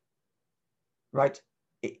 Right?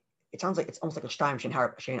 It sounds like it's almost like a shtaim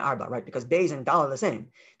shein arba, right? Because Beis and Dal are the same.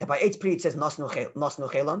 That by eitz pri it says nasnu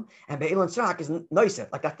chelam, and by ilon srak is noiser,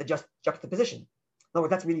 like that's the just juxtaposition. In other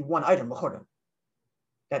words, that's really one item, l'chora.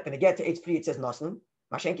 That when they get to eitz pri it says nasnu,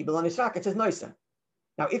 mashenki bilon srak it says noiser.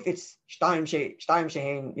 Now, if it's shtaim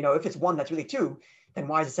shein, if it's one that's really 2, then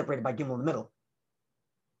why is it separated by gimel in the middle?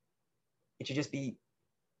 It should just be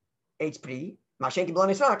eitz pri, mashenki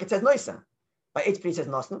bilon srak it says noiser. By eitz pri it says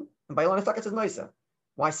nasnu, and by ilon srak it says noiser.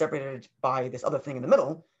 Why separated by this other thing in the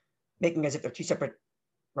middle, making as if they're 2 separate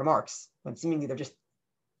remarks, when seemingly they're just,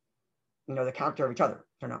 the counter of each other.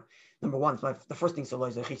 I don't know. Number 1, so the first thing is and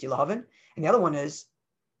the other one is,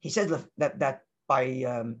 he says that by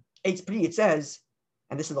eitz pri it says,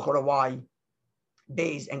 and this is the chora why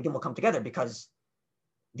Beis and Gimel come together, because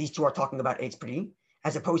these 2 are talking about eitz pri,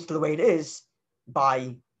 as opposed to the way it is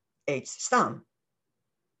by eitz stam.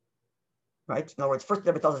 Right? In other words, first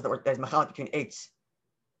the Rebbe tells us that there's machalik between eitz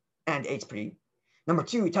and eitz pri. Number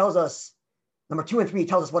 2 tells us, number 2 and 3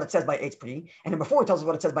 tells us what it says by eitz pri, and number 4 tells us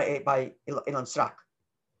what it says by ilon srak.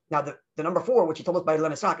 Now the number 4, which he told us by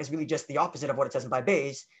ilon srak, is really just the opposite of what it says by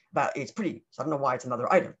Beis about eitz pri. So I don't know why it's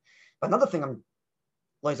another item. But another thing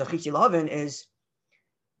is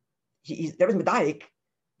there is medayik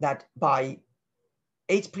that by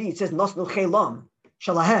eitz pri it says nosnu chelam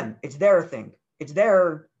shalahem. It's their thing. It's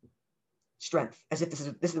their strength, as if this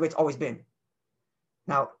is the way it's always been.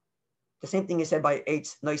 Now, the same thing is said by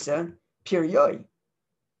eitz noisa period.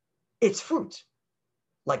 It's fruit,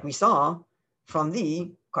 like we saw from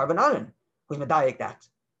the Karban Aron, who's medayik that,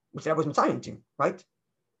 which that was Mitzayim to, right?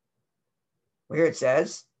 Where here it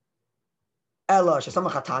says, Ella shesama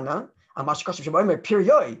chatana, amash kashav shabayim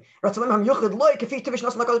period. Ratzalim ham yuchid loy kefi tivish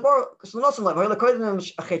nasan lakaz bar nasan loy. Vayla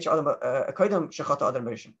koydem achet koydem shechata adam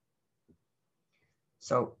berishim.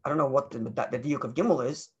 So I don't know what the diuk of Gimel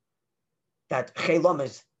is. That chelam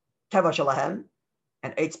is teva shalahem,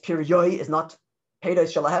 and eitz period is not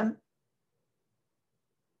peidos shalahem.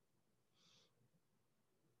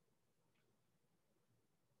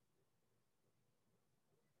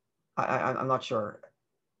 I'm not sure.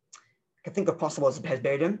 I can think of possible as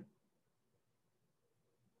Hezbedim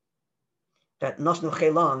that Nashnu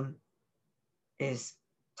Chelam is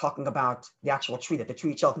talking about the actual tree, that the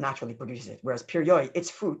tree itself naturally produces it, whereas Perioi, its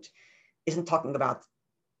fruit, isn't talking about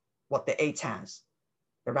what the eitz has,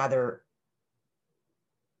 but rather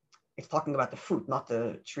it's talking about the fruit, not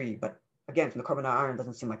the tree. But again, from the Karban Aron, it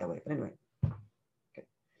doesn't seem like that way. But anyway. Okay.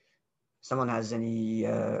 someone has any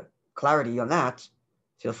clarity on that,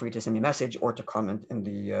 feel free to send me a message or to comment in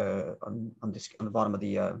the on the bottom of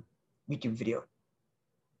the YouTube video.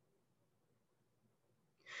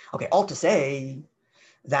 Okay, all to say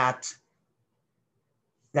that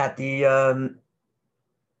the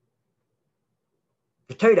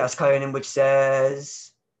Todas Kohanim, which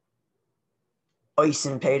says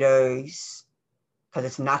oisin peiros, because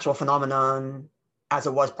it's a natural phenomenon as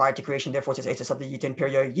it was prior to creation, therefore it says it's something yitin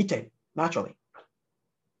period yitin, naturally.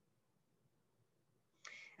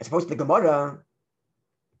 As opposed to the Gemara,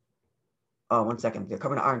 one second, the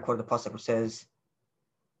Covenant Iron quoted the pasuk which says,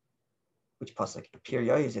 which pasuk?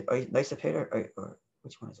 Period, is it Nisa Peter or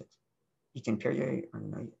which one is it? Yitin period or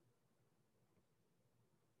no?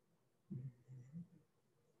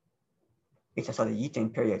 It's just the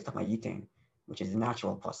yitin period, it's talking about yitin, which is the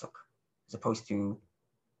natural pasuk, as opposed to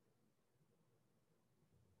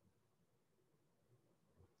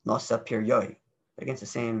Nasa period. Against the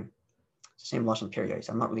same lashon period.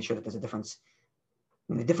 So I'm not really sure that there's a difference.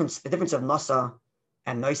 I mean, the difference of Nasa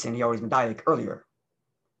and Nisan, he always medayik earlier,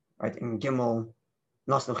 right? In Gimel,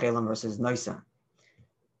 Nasa Chelam versus Nisa.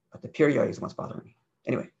 But the period is what's bothering me.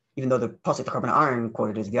 Anyway, even though the pasuk the Carbon Iron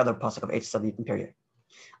quoted is the other pasuk of Eitz Sadiq period.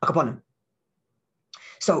 Akaponim.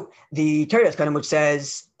 So the Teres kind of which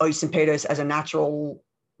says Ois and Peres as a natural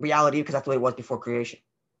reality because that's the way it was before creation,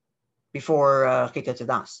 before Chita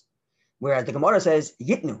Tzadas. Whereas the Gemara says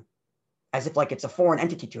Yitnu, as if like it's a foreign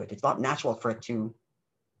entity to it. It's not natural for it to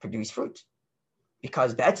produce fruit.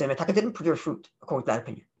 Because Be'etzim, Taka didn't produce fruit, according to that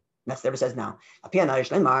opinion. And that's what it says now. And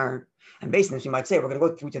based on this, we might say, we're going to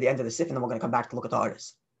go through to the end of the Sif, and then we're going to come back to look at the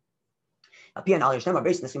artists. Based on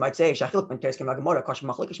this, we might say,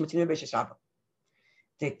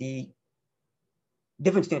 the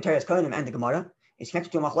difference between Teres Kohanim and the Gemara is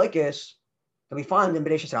connected to a machlekes that we find in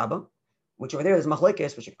Bereshis Rabbah, which over there is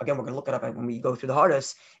machlekes, which again we're going to look it up when we go through the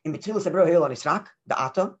hardest, in B'tzilas Abraham Hil on Israk, the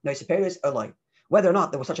Ata, Noise Peres, Eloi, whether or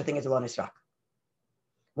not there was such a thing as Elon Israk.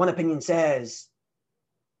 One opinion says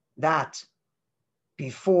that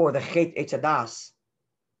before the Chet Eitzadas,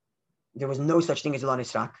 there was no such thing as Elon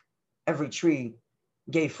Israk. Every tree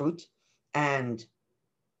gave fruit, and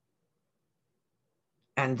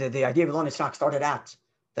the idea of Elon Israk started at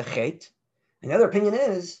the Chet. And the other opinion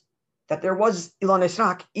is that there was Elon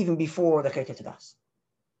Israk even before the Chet Eitzadas.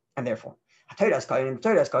 And therefore, Todas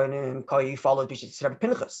Kohanim followed Bishas Rabbi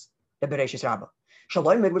Pinchas, the Bereshis Rabbah.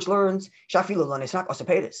 Shalom, which learns Shafilu Elon Israk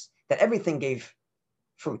Osapedes, that everything gave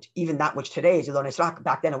fruit, even that which today is Elon Israk.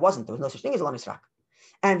 Back then it wasn't. There was no such thing as Elon Israk.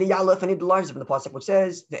 And the Yalef and the lives from the pasuk, which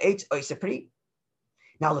says the eight Oisapri.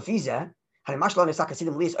 Now Lefiza, Hanimash Elon Israk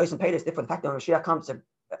Asidim Lis Oisan Pedes, therefore the fact that when Mashiach comes to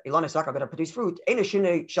Elon Israk are going to produce fruit, it's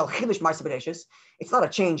not a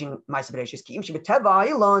change in Ma'aseh Bereshis. Ki im shebeteva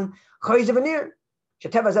Elon Choyz Venir.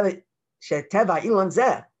 Sheteva Elon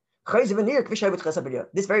Zeh.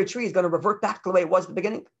 This very tree is going to revert back to the way it was at the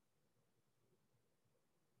beginning.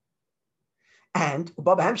 And this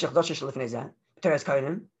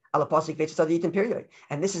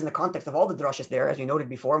is in the context of all the drashas there, as we noted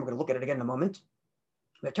before. I'm going to look at it again in a moment.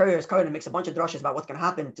 The Teres Kohanim makes a bunch of drashas about what's going to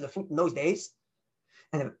happen to the fruit in those days,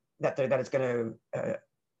 and that it's going to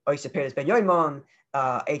Ois Peres Ben Yoimon,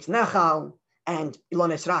 Eitz Nechal, and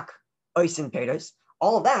Elon Israk, Oisin Peres.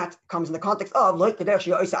 All of that comes in the context of and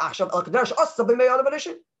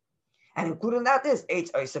included in that is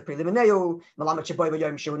Eitz Oisa Prelimineo, Malamat Shaboy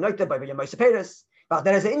Yom Shurnoita by Yom Oisa Peres. But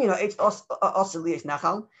there is a Eitz Osilius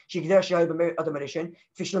Nachal, Shigder Shai Adam Edition,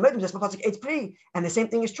 Fishlamedim, just Eitz Pri, and the same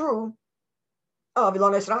thing is true of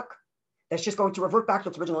Elon Israk. That's just going to revert back to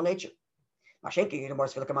its original nature. But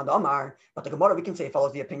the Gemara, we can say,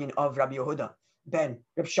 follows the opinion of Rabbi Yehuda ben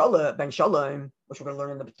Shalom, which we're going to learn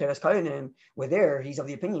in the Teres Kohanim, where there he's of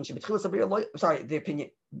the opinion, the opinion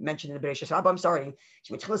mentioned in the Bereshis Rabbah,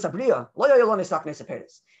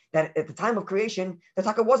 that at the time of creation, the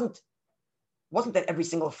taka wasn't that every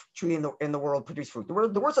single tree in the world produced fruit. There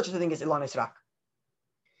were such a thing as Elon Israk.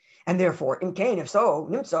 And therefore, in Cain, if so,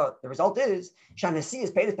 Nimsa, the result is, Shanasi is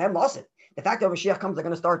paid as Pam Lasit. The fact that Mashiach comes, they're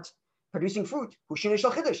going to start producing fruit. It is a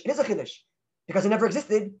Chiddush, because it never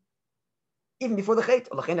existed even before the Chet.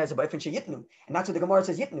 And that's what the Gemara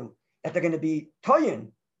says Yitnu, that they're going to be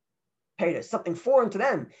Toyin, paid something foreign to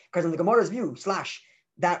them, because in the Gemara's view,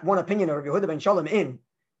 / that one opinion of Yehuda ben Shalom in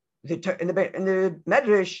the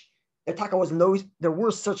Medrash, the Taka was there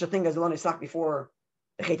was such a thing as Elon Israk before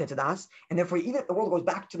the Chet Tzadas, and therefore even if the world goes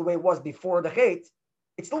back to the way it was before the Chet,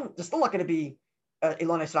 there's still not going to be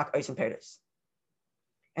Elon Israk Ois and Peres.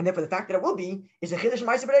 And therefore the fact that it will be is a Chiddush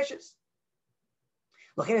Ma'aseh Bereshis.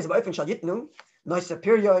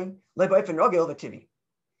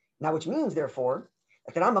 Now, which means, therefore,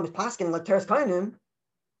 That the Rambam is pasking like Teres Kainim,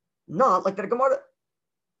 not like the Gemara.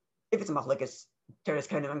 If it's a machlekes Teres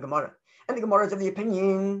Kainim and Gemara, and the Gemara is of the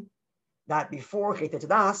opinion that before Chet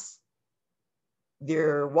Das,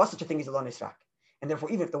 there was such a thing as Elon Israk, and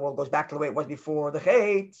therefore, even if the world goes back to the way it was before the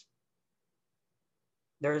Chet,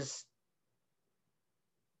 there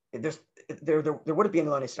wouldn't be an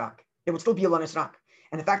Elon Israk. There would still be Elon Israk.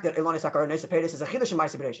 And the fact that Elon Israk or Nesa Peres is a Chidush in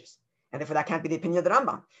Ma'aseh Bereshis. And therefore that can't be the opinion of the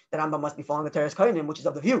Rambam. The Rambam must be following the Teres Kohanim, which is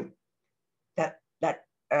of the view that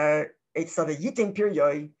it's of a Yitim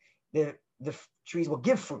period, the trees will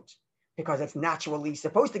give fruit because it's naturally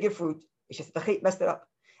supposed to give fruit. It's just the Chet messed it up.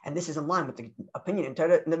 And this is in line with the opinion in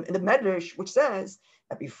the Medrash, which says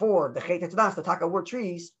that before the Chet Tzdas, the Taka were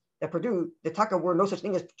trees that produced, the Taka were no such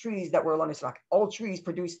thing as trees that were Elon Israk. All trees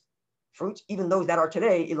produced fruit, even those that are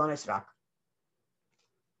today Elon Israk.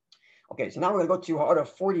 Okay, so now we're going to go to Ha'ara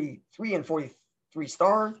 43 and 43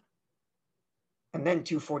 star, and then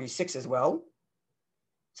 246 as well.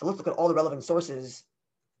 So let's look at all the relevant sources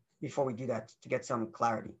before we do that to get some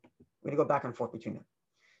clarity. We're going to go back and forth between them.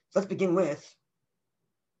 So let's begin with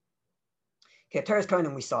Teres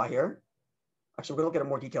Kohanim we saw here. Actually, we're going to look at it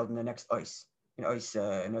more detailed in the next Ois, in Ois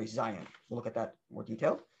Zion. We'll look at that more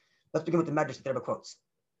detailed. Let's begin with the Medrash that Rebbe quotes.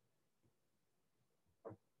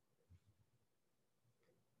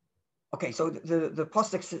 Okay, so the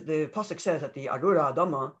pasuk says that the Arura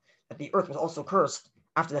Adama, that the earth was also cursed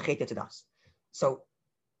after the Chet Tzdas. So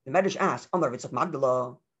the Medrash asks, Amar Vitzach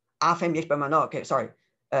Magdala, Afem Yesh B'Mana. Okay, sorry.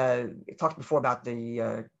 It talked before about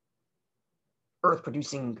the earth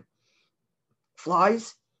producing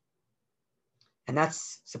flies, and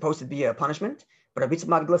that's supposed to be a punishment. But Vitzach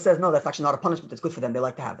Magdala says, no, that's actually not a punishment. It's good for them. They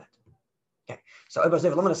like to have that. Okay, so why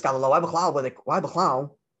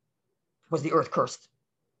B'Chlal was the earth cursed?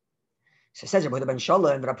 So it says Rabbi Huda ben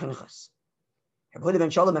Shalom and Rabbi Pinchas. Rabbi Huda ben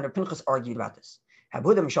Shalom and Rabbi Pinchas argued about this. Rabbi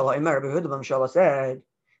Huda ben Shalom said,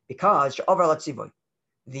 because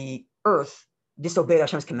the earth disobeyed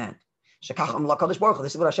Hashem's command. This is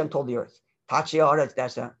what Hashem told the earth.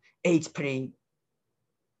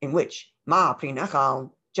 In which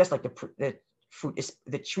just like the fruit is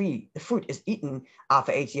the fruit is eaten,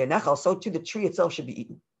 so too the tree itself should be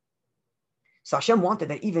eaten. So Hashem wanted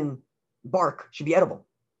that even bark should be edible.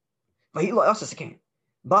 But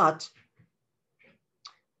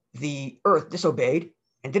the earth disobeyed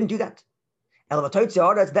and didn't do that.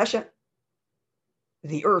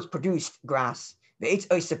 The earth produced grass. Ate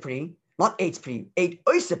oisapri, hapri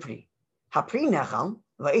nechal,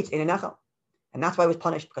 va'et in nechal. And that's why it was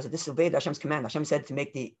punished, because it disobeyed Hashem's command. Hashem said to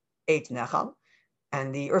make the eight nechal,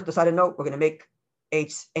 and the earth decided, no, we're going to make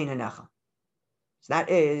eight ein nechal. So that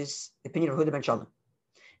is the opinion of Huda ben Shalom.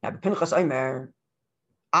 Now, Pinchas Omer,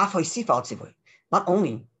 not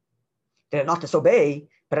only did it not disobey,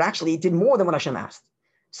 but it actually did more than what Hashem asked.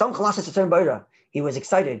 Some chalasas he was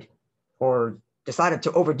excited or decided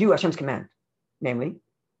to overdo Hashem's command, namely,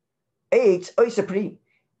 the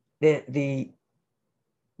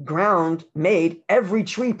ground made every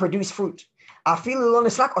tree produce fruit.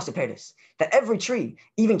 That every tree,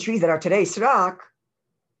 even trees that are today srak,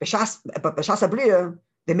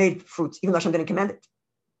 they made fruits, even though Hashem didn't command it.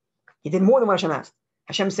 He did more than what Hashem asked.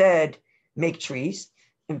 Hashem said, make trees.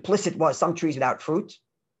 Implicit was some trees without fruit.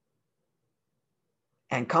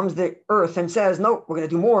 And comes the earth and says, no, we're going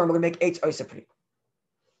to do more, and we're going to make eight oisapri.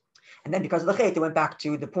 And then because of the Chet, it went back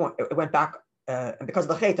to the point, and because of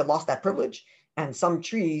the Chet, it lost that privilege, and some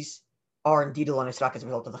trees are indeed Elon Israk as a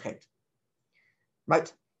result of the Chet.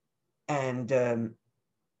 Right? And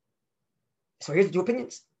so here's the two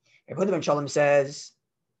opinions. Rabbi Huda ben Shalom says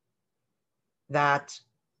that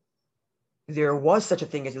there was such a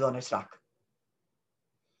thing as Elon Israk.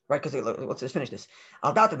 Right? Because let's just finish this.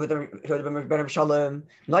 According to Rabbi ben Shalom,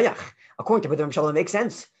 it makes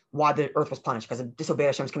sense why the earth was punished, because it disobeyed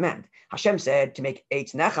Hashem's command. Hashem said to make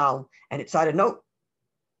eight nechal, and it decided no.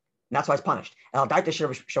 And that's why it's punished. So according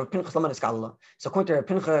to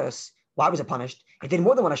Pinchas, why was it punished? It did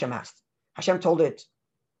more than what Hashem asked. Hashem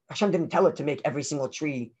didn't tell it to make every single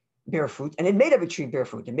tree bear fruit, and it made every tree bear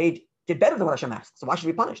fruit. It did better than what Hashem asked. So why should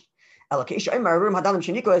it be punished? This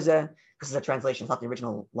is a translation. It's not the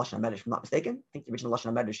original Lashon HaMedrash, if I'm not mistaken. I think the original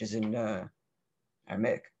Lashon HaMedrash is in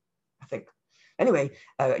Aramaic, I think. Anyway,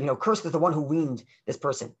 cursed is the one who weaned this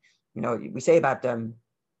person. We say about when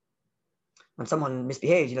someone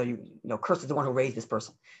misbehaves, cursed is the one who raised this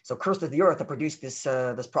person. So cursed is the earth that produced this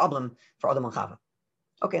problem for Adam and Chava.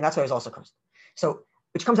 Okay, and that's why he's also cursed. So,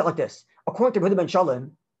 which comes out like this. According to Huda ben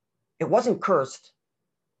Shalom, it wasn't cursed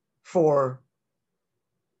for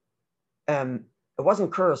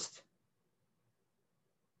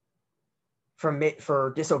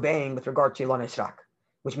disobeying with regard to Elon Israk.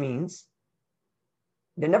 which means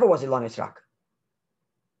there never was Ilan Yisrak.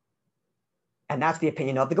 And that's the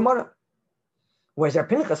opinion of the Gemara. Whereas their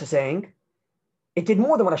Pinchas is saying, it did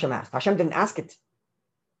more than what Hashem asked. Hashem didn't ask it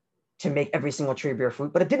to make every single tree bear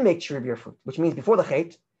fruit, but it did make tree bear fruit, which means before the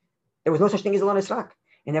Chet, there was no such thing as Ilan Yisrak.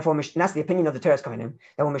 And therefore, and that's the opinion of the Teres Kohanim,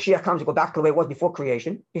 that when Mashiach comes, to go back to the way it was before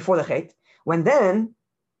creation, before the Chet, when then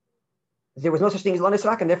there was no such thing as Ilan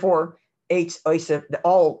Yisrak, and therefore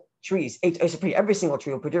all trees, every single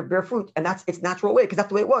tree will bear fruit, and that's its natural way, because that's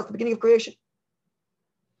the way it was at the beginning of creation.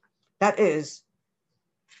 That is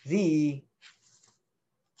the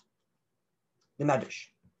Medrash.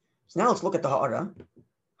 So now let's look at the Ha'ara.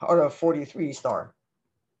 Ha'ara 43 star.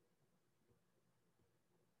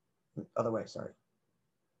 Other way, sorry.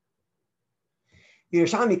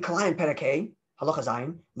 Yerushalmi Kalayim Perakei, Halacha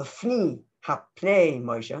Zayin, Lefni Hapnei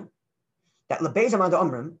Moshe, that Lebez Amanda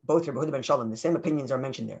Omrim, both Rebbe Huda ben Shalom, the same opinions are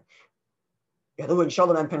mentioned there. Yehuda ben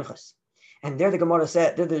Shalom and Pinchas. And there the Gemara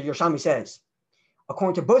said, there the Yerushalmi says,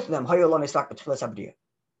 according to both of them, Hayo Ilan Yisrak B'Tchilas Abdiyah.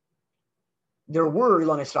 There were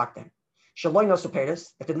Ilan Yisrak then. Shaloi no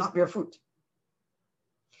Superes, that did not bear fruit.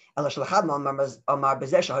 According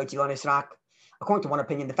to one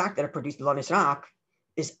opinion, the fact that it produced Ilan Yisrak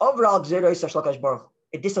is overall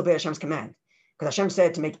it disobeyed Hashem's command. Because Hashem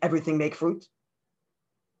said to make everything make fruit.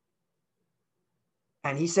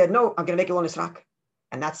 And he said, no, I'm going to make Ilan Yisrak.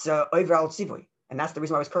 And that's overall tzivui. And that's the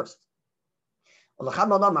reason why I was cursed.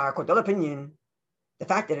 According to the other opinion, the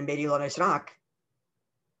fact that it made Ilan Yisrak,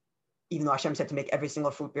 even though Hashem said to make every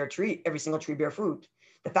single tree bear fruit,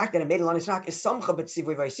 the fact that it made Ilan Yisrak is samcha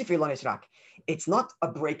b'tzivui v'yisifri Ilan Yisrak. It's not a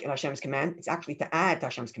break in Hashem's command. It's actually to add to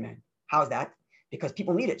Hashem's command. How is that? Because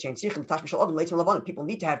people need it. People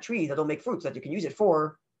need to have trees that don't make fruit so that you can use it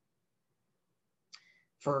to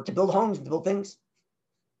build homes and to build things,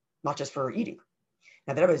 not just for eating.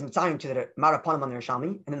 Now the Rebbe is mitzayim to the Marapanim on the Yerushalmi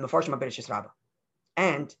and then the Mefarshim Bereshis Rabbah,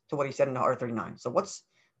 and to what he said in the Ha'ara 39. So what's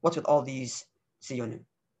with all these siyunim?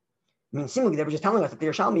 I mean, seemingly they were just telling us that the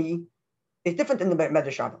Yerushalmi is different than the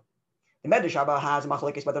Medrash Rabbah. The Medrash Rabbah has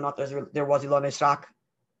machlekes whether or not there was Ilan Yisrak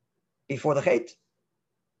before the Chet.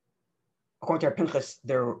 According to Pinchas,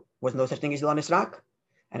 there was no such thing as Ilan Yisrak.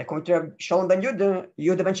 And according to Shalom ben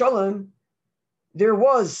Yehuda ben Shalom, there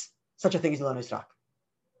was such a thing as Ilan Yisrak.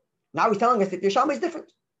 Now he's telling us that the Yerushalmi is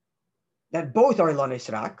different. That both are Ilan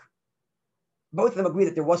Yisrak. Both of them agree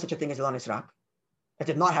that there was such a thing as Ilan Yisrak, that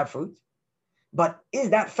did not have fruit. But is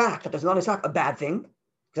that fact that there's Ilan Yisrak a bad thing?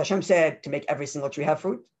 Because Hashem said to make every single tree have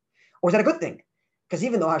fruit? Or is that a good thing? Because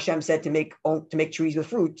even though Hashem said to make trees with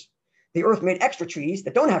fruit, the earth made extra trees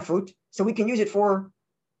that don't have fruit, so we can use it for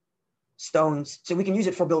stones, so we can use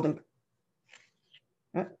it for building.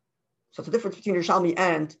 Yeah? So it's the difference between Yerushalmi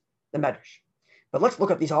and the Medrash. But let's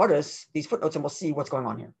look at these artists, these footnotes, and we'll see what's going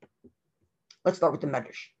on here. Let's start with the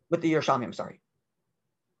Medrash, with the Yerushalmi, I'm sorry.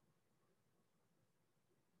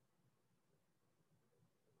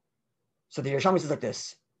 So the Yerushalmi says like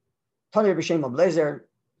this. Tanya B'Shem Ablezer,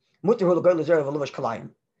 Mutter Hu L'Goy L'Zer V'Luvash Kalayim.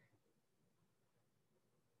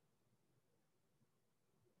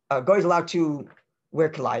 A guy is allowed to wear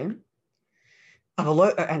kilayim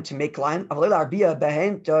and to make kilayim.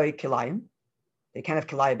 They can't have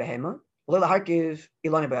kilayim behema.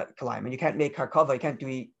 And you can't make harkava. You can't do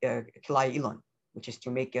kilayim ilan, which is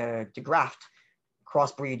to make to graft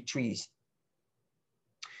crossbreed trees.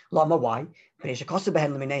 Lama why? Because the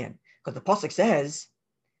pasuk says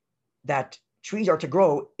that trees are to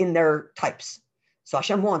grow in their types. So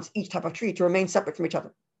Hashem wants each type of tree to remain separate from each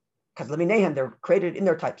other. Because they're created in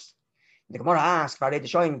their types. The Gemara asks,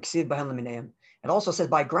 it also says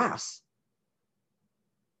by grass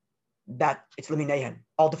that it's liminehen,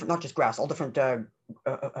 all different, not just grass, all different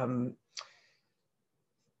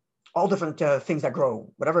things that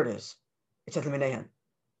grow, whatever it is. It says liminehen.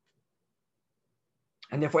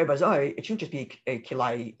 And therefore, it shouldn't just be a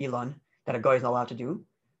kilai ilan that a guy is not allowed to do,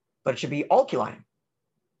 but it should be all kilayim,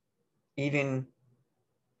 even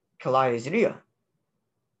kilai ziriya.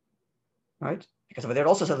 Right? Because over there it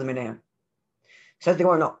also says Liminayan. Says the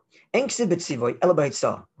Gemara, no.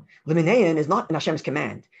 Liminayan is not in Hashem's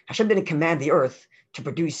command. Hashem didn't command the earth to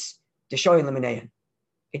produce Deshoy Liminayan.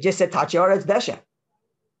 He just said Tachiara Desha.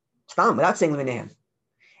 Stam, without saying Liminayan.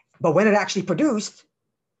 But when it actually produced,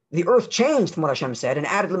 the earth changed from what Hashem said and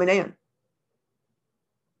added Liminayan.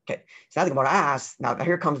 Okay, so now the Gemara asks, now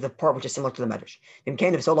here comes the part which is similar to the Medrash.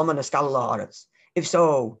 If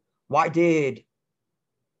so, why did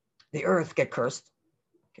the earth get cursed?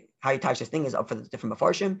 Okay. How you touch this thing is up for the different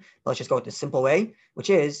Mefarshim. Let's just go with the simple way, which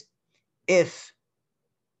is if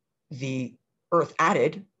the earth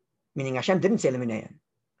added, meaning Hashem didn't say Liminayan,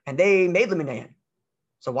 and they made Liminayan.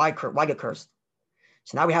 So why get cursed?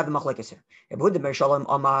 So now we have the machlekes here.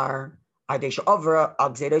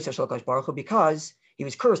 Because he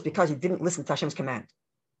was cursed because he didn't listen to Hashem's command.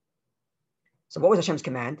 So what was Hashem's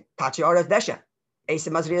command?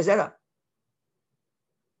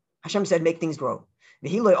 Hashem said, make things grow.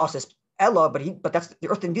 But that's the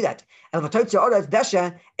earth didn't do that. So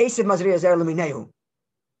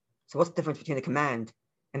what's the difference between the command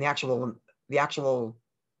and the actual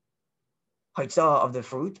haitzah of the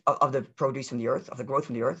fruit, of the produce from the earth, of the growth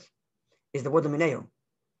from the earth, is the word lumineu.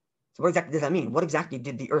 So what exactly does that mean? What exactly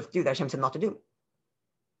did the earth do that Hashem said not to do?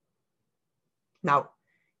 Now,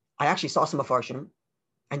 I actually saw some mafarshim,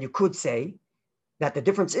 and you could say that the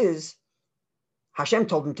difference is Hashem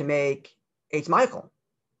told him to make Eitz Michael,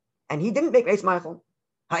 and he didn't make Eitz Michael.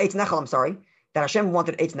 Eitz Nechal, I'm sorry, that Hashem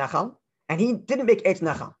wanted Eitz Nechal, and he didn't make Eitz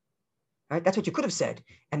Nechal. Right? That's what you could have said,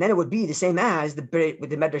 and then it would be the same as with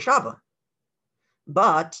the Medrash Rabbah.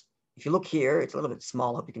 But if you look here, it's a little bit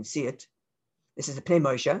small. I hope you can see it. This is the Pnei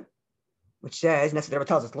Moshe, which says, and that's what the Rebbe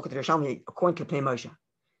tells us. Look at the Yerushalmi according to the Pnei Moshe.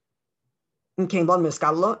 Okay.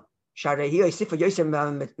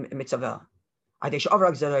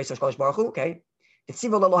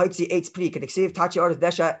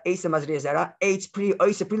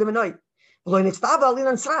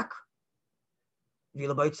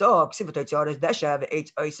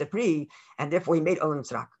 And therefore he made Olam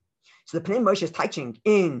Tzrak. So the Pnei Moshe is teaching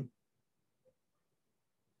in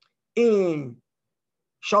Yudah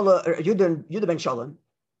ben Shalom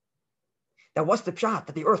that what's the pshat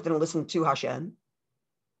that the earth didn't listen to Hashem?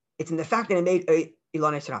 It's in the fact that it made Ilan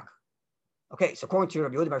Esrak. Okay, so according to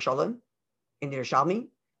Rabbi Yudah ben Shalom in the Yerushalmi,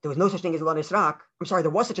 there was no such thing as Ilan Esrak. I'm sorry,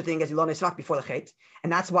 there was such a thing as Ilan Esrak before the Chet,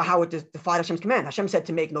 and that's how it defied Hashem's command. Hashem said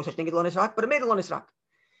to make no such thing as Ilan Esrak, but it made Ilan Esrak.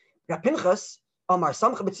 Pinchas Amar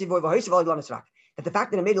Samcha b'tzivoy v'hoysev Ilan Esrak. That the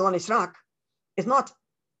fact that it made Ilan Esrak is not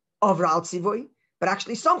Avra al Tzivoy, but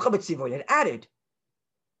actually Samcha b'tzivoy. It added.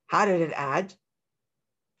 How did it add?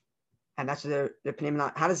 And that's the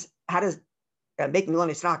Pnei. How does making Ilan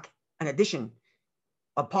Esrak an addition,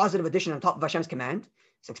 a positive addition on top of Hashem's command?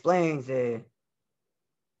 So explains the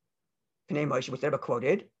Pnei Moshe, which the Rebbe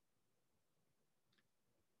quoted.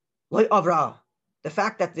 Like Avra, the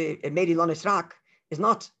fact that it made Ilan Esrak is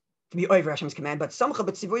not to be over Hashem's command, but Samcha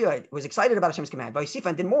b'tzivuya was excited about Hashem's command. Vayisifa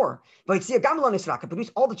and did more. Vayitzia gam Ilan Esrak,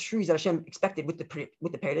 produced all the trees that Hashem expected with the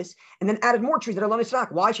Peres, and then added more trees that are Ilan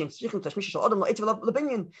Esrak. Why? Because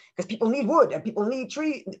people need wood and people need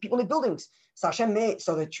people need buildings. So Hashem the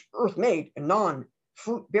earth made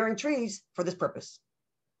non-fruit bearing trees for this purpose.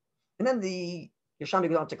 And then the Yerushalmi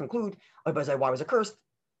goes on to conclude, why was it cursed?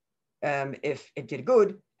 If it did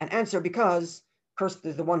good, and answer because cursed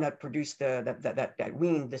is the one that produced that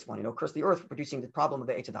weaned this one. Cursed the earth for producing the problem of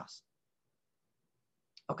the Eitz Das.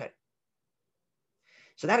 Okay.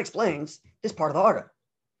 So that explains this part of the Ara.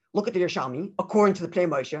 Look at the Yerushalmi, according to the Pnei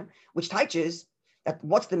Moshe, which teaches that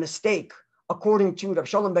what's the mistake according to Rav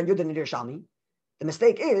Shalom ben Yudah in the Yerushalmi? The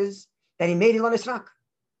mistake is that he made Ilan Esrak.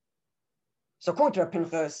 So according to Rav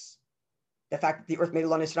Pinchas, the fact that the earth made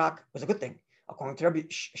Ilan Esrak was a good thing. According to Rabbi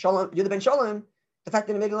Yudah ben Shalom, the fact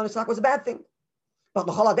that it made Ilan Esrak was a bad thing. But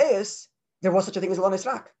the Haladeus, there was such a thing as Ilan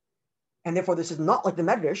Esrak. And therefore, this is not like the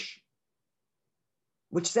Medrash,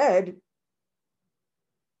 which said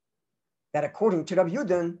that according to Rabbi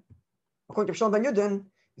Yudah, according to Shalom ben Yudah,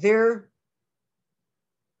 there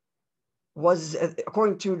was,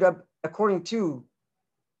 according to Rab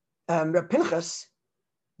Pinchas,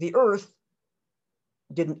 the earth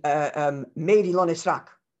made Ilan Esrak.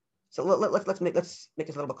 So let's make this a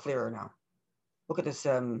little bit clearer now. Look at this.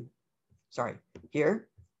 Here,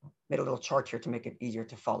 made a little chart here to make it easier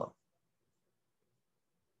to follow.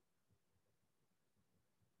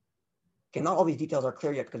 Okay, not all these details are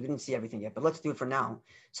clear yet because we didn't see everything yet, but let's do it for now.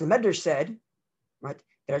 So the Medrash said, right,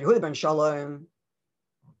 that Yehuda ben Shalom,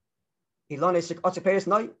 Ilan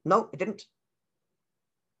Esrak, no, it didn't.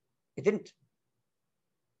 It didn't.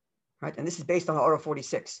 Right, and this is based on Ha'ara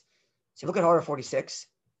 46. So look at Ha'ara 46.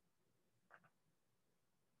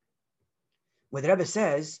 Where the Rebbe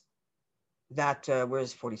says that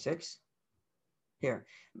where's 46? Here,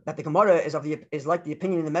 that the Gemara is like the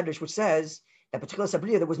opinion in the Medrash, which says that B'tchila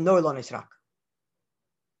Sabriya there was no Ilan Esrak.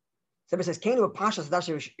 The Rebbe says Kainu Pasha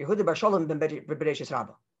Sadash Yehuda bar Shalom ben Bereishis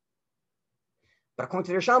Rabbah. But according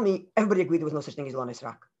to the Yerushalmi, everybody agreed there was no such thing as Ilan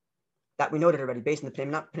Esrak. That we noted already, based on the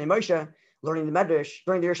Pnei Moshe, learning the Medrash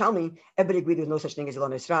during the Yerushalmi, everybody agreed there was no such thing as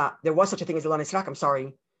Ilan Esrak. There was such a thing as Ilan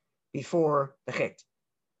Esrak. Before the Chet.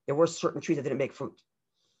 There were certain trees that didn't make fruit.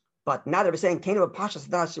 But now they're saying,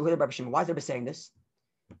 why is they saying this?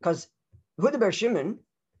 Because Yehuda bar Shimon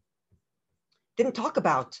didn't talk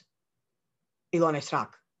about Ilan Esrak.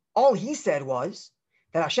 All he said was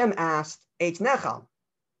that Hashem asked Eitz Nechal.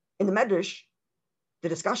 In the Medrash, the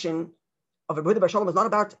discussion of Rabbi Yehuda bar Shalom is not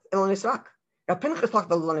about Elon Yisrak. Rabbi Pinchas talked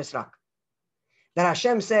about Elon Yisrak. That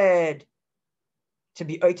Hashem said to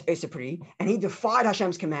be Eitz Esapri, and he defied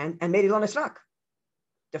Hashem's command and made Elon Yisrak.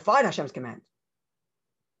 Defied Hashem's command.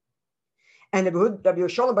 And Rabbi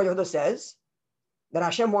Shalom bar Yehuda says that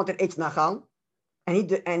Hashem wanted Eitz Nachal,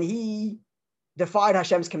 and he defied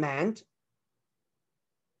Hashem's command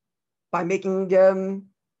by making Eina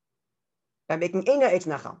Eitz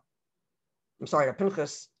Nachal. I'm sorry, the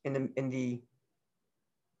Pinchas in the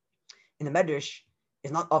Medrash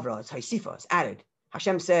is not Avra, it's Haisifa, it's added.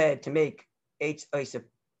 Hashem said to make Hashem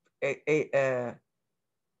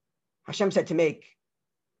said to make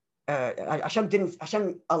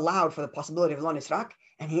Hashem allowed for the possibility of Elon Yisrak,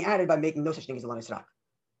 and he added by making no such thing as Elon Yisrak.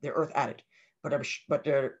 The earth added. But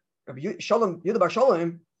Yehuda bar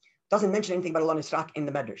Shalom doesn't mention anything about Elon Yisrak in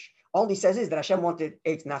the Medrash. All he says is that Hashem wanted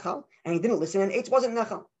Eitz Nachal, and he didn't listen, and Eitz wasn't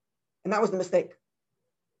Nachal. And that was the mistake.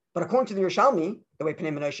 But according to the Yerushalmi, the way the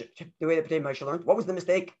Pnei Moshe learned, what was the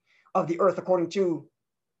mistake of the earth according to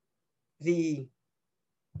the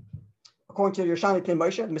Yerushalmi Pnei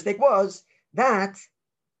Moshe? The mistake was that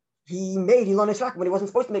he made Elon Yisrak when he wasn't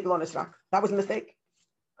supposed to make Elon Yisrak. That was the mistake.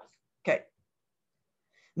 Okay.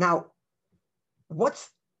 Now, what's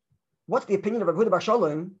the opinion of Rabbi Yehuda bar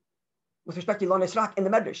Shalom with respect to Elon Yisrak in the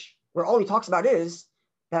Medrash, where all he talks about is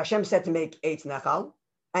that Hashem said to make Eitz Nachal,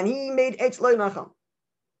 and he made Eitz Lo Nachal.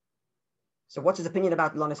 So what's his opinion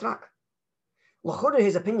about Elon Yisrak? L'chura,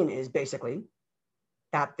 his opinion is basically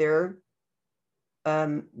that there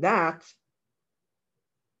was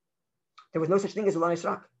no such thing as Elon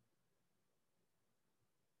Yisrak,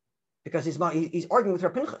 because he's arguing with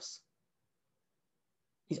Rav Pinchas.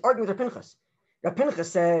 He's arguing with Rav Pinchas. Rav Pinchas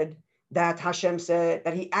said that Hashem said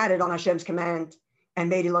that he added on Hashem's command and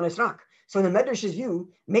made Elon Yisrak. So in the Medrash's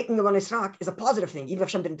view, making Elon Yisrak is a positive thing, even if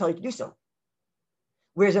Hashem didn't tell you to do so.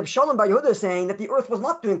 Whereas Reb Shalom bar Yehuda is saying that the earth was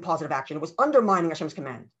not doing positive action, it was undermining Hashem's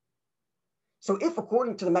command. So if,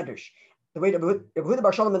 according to the Medrash, the way Reb Yehuda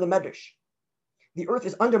bar Shalom in the Medrash, the earth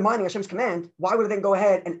is undermining Hashem's command, why would it then go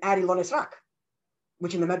ahead and add Elon Yisrak,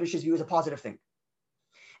 which in the Medrash's view is a positive thing?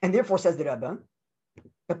 And therefore, says the Rebbe,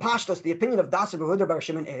 the Pashtos, the opinion of Das Reb Yehuda bar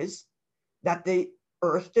Shimon is that the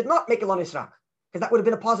earth did not make Elon Yisrak, because that would have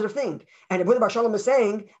been a positive thing. And Reb Yehuda bar Shalom is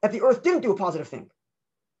saying that the earth didn't do a positive thing.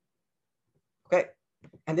 Okay,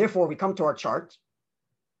 and therefore we come to our chart,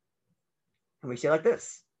 and we say like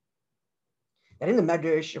this: that in the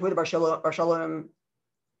Medrash, Reb Yehuda bar Shalom,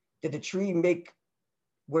 did the tree make?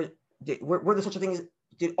 Were there such a thing as?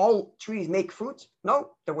 Did all trees make fruit?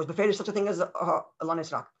 No, there was before such a thing as Elon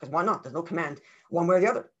Yisrak, because why not? There's no command one way or the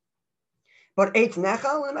other. But Eitz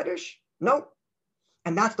Nechal in the Medrash, no.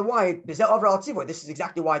 And that's the why, this is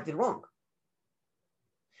exactly why it did wrong.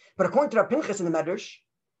 But according to Rav Pinchas in the Medrash,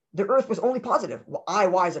 the earth was only positive.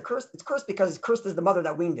 Why is it cursed? It's cursed because cursed is the mother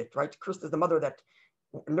that weaned it, right? Cursed is the mother that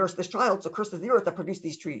nursed this child, so cursed is the earth that produced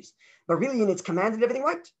these trees. But really in its command, did everything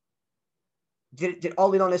right? Did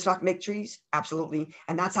all Elon Yisrak make trees? Absolutely.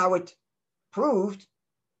 And that's how it proved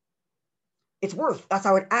its worth. That's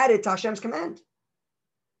how it added to Hashem's command.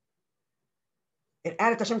 It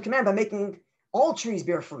added to Hashem's command by making all trees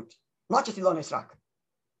bear fruit, not just Elon Yisrak,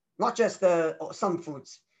 not just some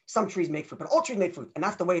fruits. Some trees make fruit, but all trees make fruit. And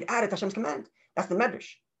that's the way it added to Hashem's command. That's the Medrash.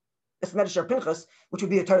 That's the Medrash of Pinchas, which would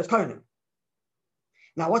be the Torah's Kohanim.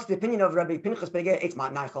 Now, what's the opinion of Rabbi Pinchas Begeh Eitz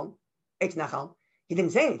Nachal? He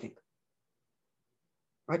didn't say anything.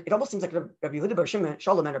 Right? It almost seems like Rabbi Yehuda bar Shalom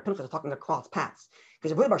and Rabbi Pinchas are talking across paths,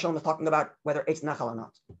 because Rabbi Yehuda bar Shalom is talking about whether Eitz Nachal or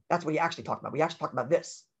not. That's what he actually talked about. We actually talked about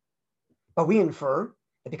this. But we infer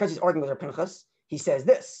that because he's arguing with Rabbi Pinchas, he says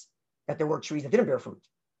this, that there were trees that didn't bear fruit.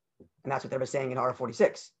 And that's what they were saying in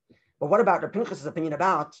R46. But what about Rabbi Pinchas' opinion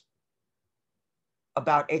about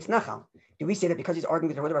Eitz Nachal? Do we say that because he's arguing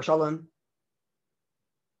with Rabbi Yehuda bar Shalom,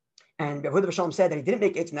 and Rabbi Yehuda bar Shalom said that he didn't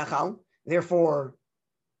make Eitz Nachal, therefore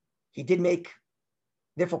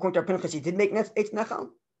according to Rabbi Pinchas, he did make Eitz Nachal?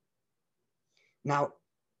 Now,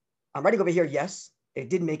 I'm writing over here, yes, they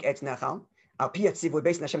did make Eitz Nachal. Al Pi Yatzivu,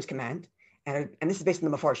 based on Hashem's command. And this is based on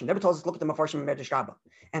the Mefarshim. Never tells us to look at the Mefarshim in Medrash Rabbah.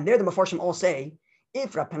 And there the Mefarshim all say,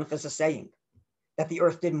 if Rabbi Pinchas is saying that the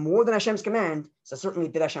earth did more than Hashem's command, so certainly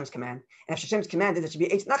it did Hashem's command. And if Hashem's command is it should be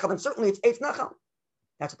Eitz Nachal, then certainly it's Eitz Nachal.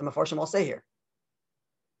 That's what the Mefarshim all say here.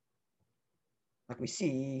 Like we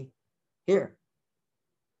see here.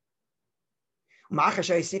 You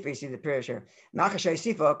see the prayer here.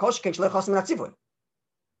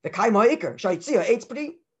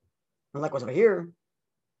 And likewise over here.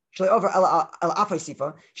 He did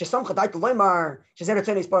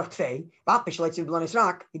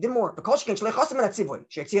more. Because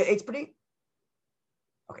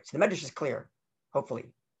okay, so the medrash is clear, hopefully.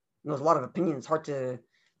 There's a lot of opinions. It's hard to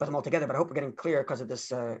put them all together, but I hope we're getting clear because of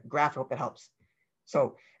this graph. I hope that helps.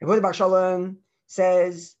 So, Yehuda Bar Shalom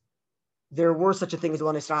says there were such a thing as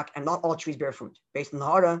Elon Israk, and not all trees bear fruit, based on the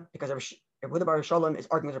Hara, because Yehuda Bar Shalom is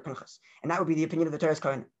arguing with Pinchas. And that would be the opinion of the Teres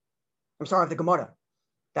Kohen. I'm sorry, of the Gemara,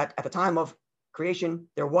 that at the time of creation,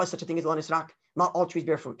 there was such a thing as Elon Israk, not all trees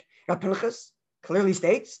bear fruit. Now, Pinchas clearly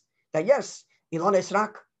states that yes, Elon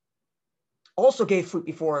Israk also gave fruit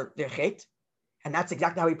before their chet, and that's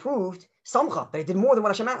exactly how he proved Samcha, that he did more than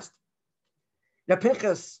what Hashem asked. Now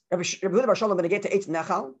Pinchas, Rabbi Yehuda Bar Shalom, when they get to Eitz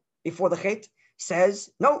Nechal, before the chet, says,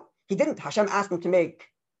 no, he didn't. Hashem asked him to make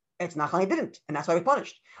Eitz Nechal, he didn't, and that's why he was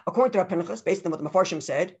punished. According to Rabbi Pinchas, based on what the Mefarshim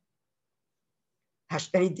said,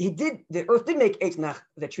 the earth did make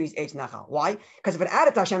the trees Eitz Nechal. Why? Because if it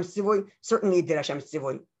added to Hashem's tzivui, certainly it did Hashem's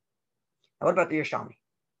tzivui. Now what about the Yerushalmi?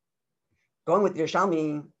 Going with the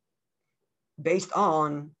Yerushalmi, based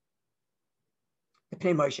on the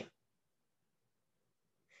Pnei Moshe,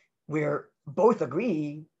 where both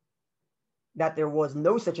agree that there was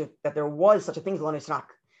such a thing as Elon Israk.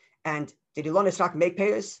 And did Elon Israk make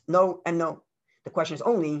payers? No and no. The question is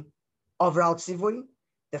only Avral Tzivui,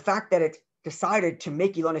 the fact that it decided to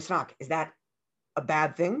make Elon Israk, is that a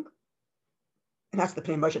bad thing? And that's the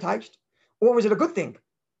Pnei Moshe Taisht. Or was it a good thing?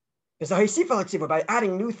 By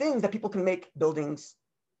adding new things that people can make buildings.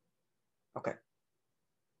 Okay.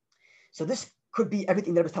 So this could be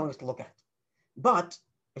everything that was telling us to look at. But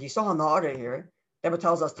as you saw in the order here, Deborah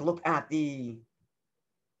tells us to look at Deborah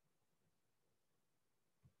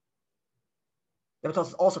tells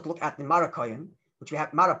us also to look at the Marakoyim, which we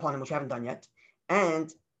have Maraponim, which we haven't done yet,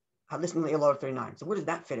 and listening to Elor 39. So where does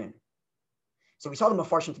that fit in? So we saw the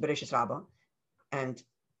Mefarshim to Bereshis Rabbah, and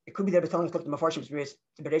it could be Deborah telling us to look at the Mefarshim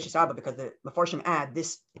to Bereshis Rabbah because the Mefarshim add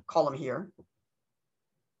this column here.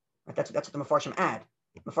 Right? That's what the Mefarshim add.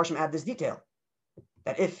 Mefarshim add this detail,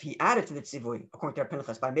 that if he added to the tzivui, according to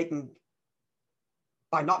Pinchas, by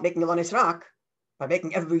not making Elon Israk, by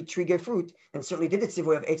making every tree give fruit, then certainly did the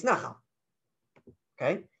tzivui of Eitz Nechal.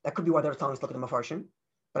 Okay, that could be why they were telling us to look at the Mefarshim,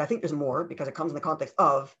 but I think there's more because it comes in the context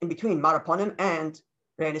of in between Maraponim and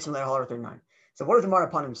Rei Nisim Le'Halav 39. So what does the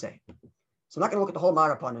Maraponim say? So I'm not going to look at the whole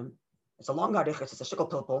Maraponim. It's a long Gadichas, it's a Shikol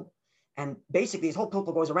Pilpul, and basically his whole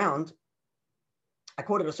Pilpul goes around. I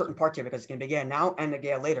quoted a certain part here because it's going to begin now and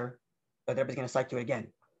again later, but everybody's going to cite to it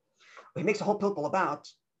again. But he makes a whole Pilpul about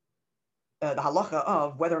the halacha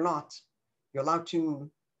of whether or not you're allowed to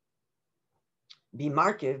be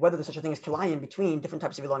marked, whether there's such a thing as kilayim between different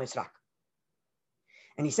types of Elon Israk.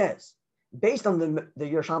 And he says, based on the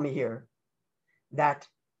Yerushalmi here, that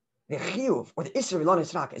the chiyuv or the isra of Elon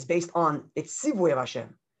Israk is based on the tzivui of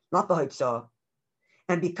Hashem, not the haitzah.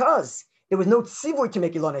 And because there was no tzivui to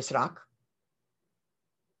make Elon Israk,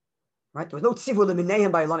 right? There was no tzivui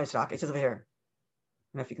l'mineihem by Elon Israk. It says over here.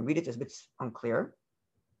 I don't know if you can read it, it's a bit unclear.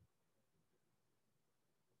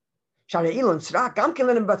 Right?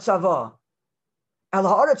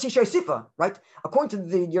 According to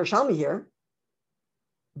the Yerushalmi here,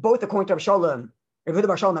 both according to Yehuda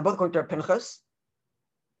Bar Shalom, and both according to Pinchas,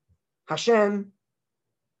 Hashem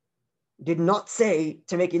did not say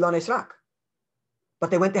to make Elon Israk, but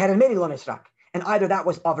they went ahead and made Elon Israk. And either that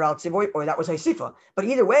was Avral Tzivoy or that was Haisifa. But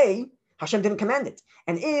either way, Hashem didn't command it.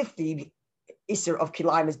 And if the Isser of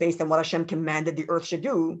Kilayim is based on what Hashem commanded the earth should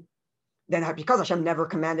do, then because Hashem never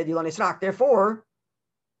commanded Elon Israk, therefore,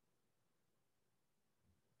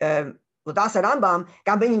 there's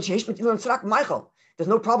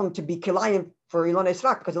no problem to be Kilayim for Elon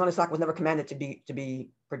Israk because Elon Israk was never commanded to be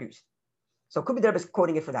produced. So Kubi Derb is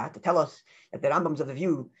quoting it for that, to tell us that the Rambam's of the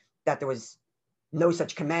view that there was no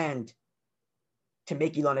such command to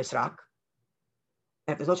make Elon Israk.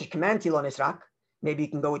 And if there's no such command to Elon Israk, maybe you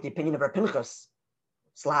can go with the opinion of Rav Pinchas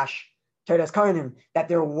 / Teres Kohanim that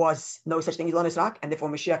there was no such thing as Elon Israk, and therefore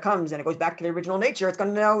Mashiach comes and it goes back to the original nature, it's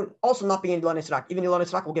going to now also not be in Elon Israk. Even Elon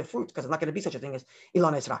Israk will give fruit because it's not going to be such a thing as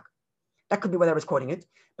Elon Israk. That could be why they was quoting it,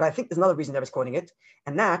 but I think there's another reason they was quoting it,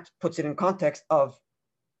 and that puts it in context of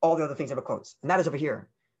all the other things they were quotes, and that is over here.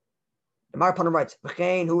 The Maraponim writes,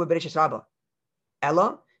 "V'chein hu b'Bereshis Rabbah,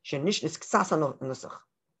 ela shenishnis ksasa nusach."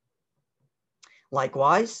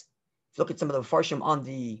 Likewise, if you look at some of the Mefarshim on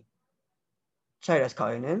the Teres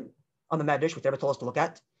Kohanim, on the Medrash, which they told us to look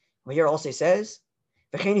at, well, here also says,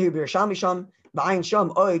 "V'chein hu b'Yerushalmi sham b'ayin sham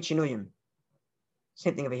oid shinuyim."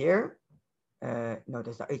 Same thing over here. No,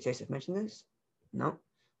 does the Eitz Yosef mention this? No,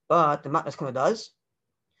 but the Matnas Kuna does.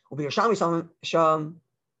 Ubi Yerushalmi sham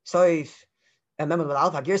soif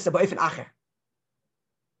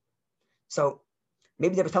So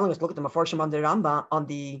maybe they were telling us to look at the Mefarshim on the Ramba,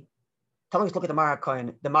 telling us to look at the Mara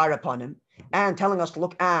Kohen, the Mara Ponim, and telling us to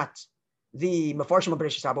look at the Mefarshim of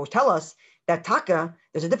Bereshis Rabbah, which tell us that Taka,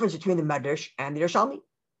 there's a difference between the Medrash and the Yerushalmi.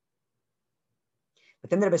 But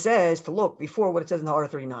then the Rebbe says to look before what it says in the Hara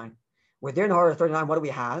 39. Where there in the Hara 39, what do we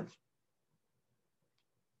have?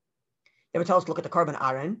 They would tell us to look at the Karban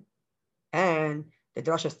Aaron and the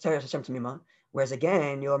Drashas Teres Hashem Tamima. Whereas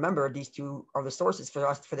again, you'll remember these two are the sources for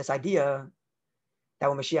us for this idea that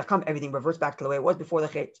when Mashiach comes, everything reverts back to the way it was before the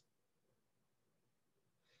Chet.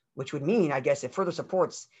 Which would mean, I guess, it further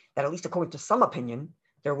supports that at least according to some opinion,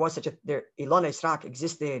 there was such a Ilon Esrak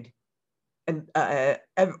existed, and Ilon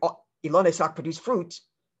Esrak produced fruit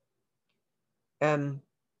even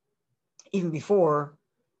before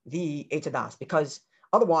the Eitz Hadas, because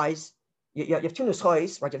otherwise you have two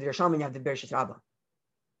nuschos, right? You have the Yerushalmi and you have the Bereshis Rabbah.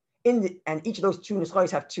 And each of those two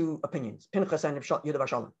nuschos have two opinions, Pinchas and Yehuda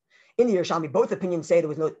Bashalom. In the Yerushalmi, both opinions say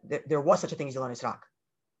there was such a thing as Ilon Esrak.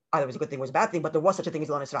 Either it was a good thing, it was a bad thing, but there was such a thing as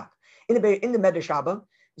Ilon Esrak. In the Medrash Rabbah,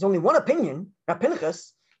 there's only one opinion,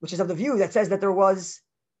 Pinchas, which is of the view that says that there was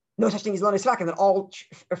no such thing as Ilon Esrak, and that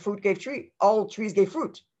all trees gave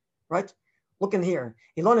fruit, right? Look in here.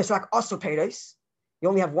 Ilon Esrak also peiros. You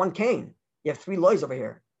only have one cane. You have three lois over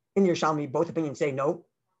here. In the Yerushalmi, both opinions say no,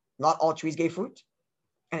 not all trees gave fruit.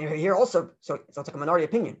 And here also, so it's like a minority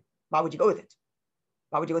opinion. Why would you go with it?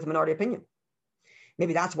 Why would you go with a minority opinion?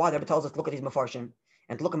 Maybe that's why the Rebbe tells us to look at these Mefarshim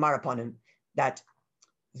and to look at Mara upon him, that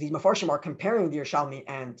these Mefarshim are comparing the Yerushalmi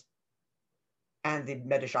and the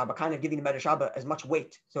Medrash Rabbah, kind of giving the Medrash Rabbah as much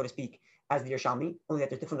weight, so to speak, as the Yerushalmi, only that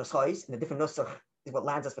there's different nuschos, and the different nusach is what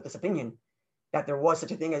lands us with this opinion, that there was no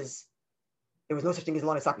such thing as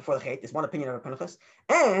Ilon Esrak before the Chet. There's one opinion of Pinchas.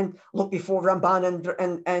 And look before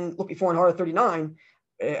Ramban and look before in Hara 39,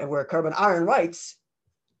 where Karban Aaron writes,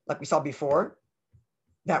 like we saw before,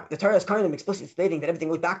 that the Torah is kind of explicitly stating that everything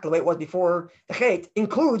goes back to the way it was before the Chet,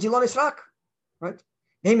 includes Ilon Esrak, right?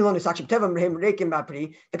 The Ilon Esrak Shem Tevam Rehem Reikim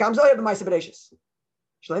Bapri, the Gamzoya B'Maisa Bereshis.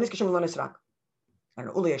 Shleinis Kishem Ilon Esrak. I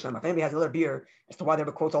don't know, Uli Yeshlam. If anybody has another beer as to why they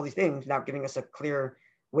quotes all these things without giving us a clear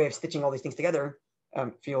way of stitching all these things together,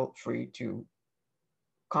 feel free to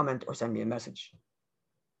comment or send me a message.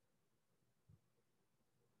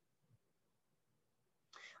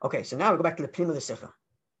 Okay, so now we go back to the Pnim of the Sikha.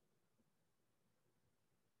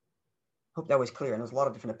 Hope that was clear. And there's a lot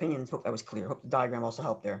of different opinions. Hope that was clear. Hope the diagram also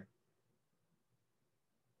helped there.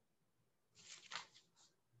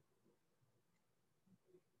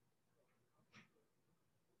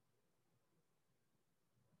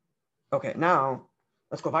 Okay, now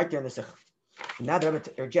let's go right there in the Sikha. Now the Rebbe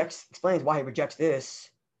explains why he rejects this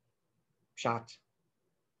shot.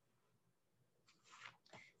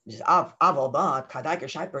 This is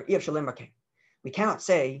we cannot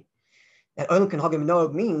say that Olam Kan Hagim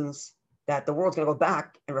Nog means that the world's going to go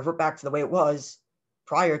back and revert back to the way it was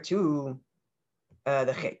prior to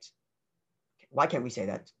the Chet. Why can't we say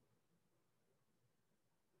that?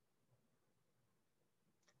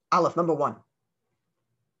 Aleph, number one.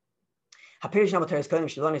 First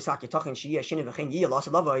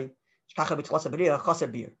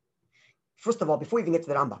of all, before we even get to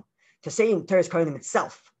the Rambam, to say in Teres Kohanim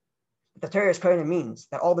itself, the Teres Kohanim means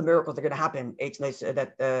that all the miracles are going to happen, and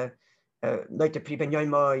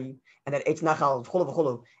that Eitz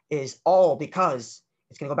Nachal is all because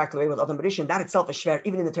it's going to go back to the way with Adam Rishon. That itself is shver,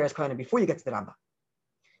 even in the Teres Kohanim, before you get to the Rambam.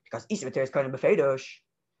 Because Isa Teres Kohanim befeidosh,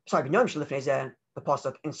 sorry, the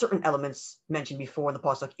pasuk in certain elements mentioned before in the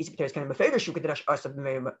pasuk.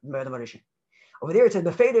 Over there it says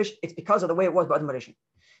befeidosh. It's because of the way it was by Adam Rishon.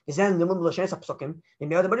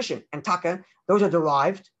 And Taka, those are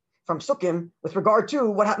derived from Sukkim with regard to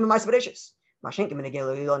what happened in Ma'aseh Bereshis.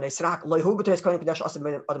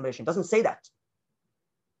 Doesn't say that.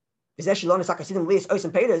 The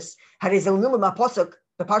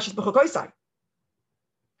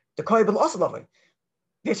Koyabel also love it.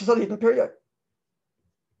 This is only in period.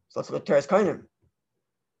 So let's look at Teres Kohanim.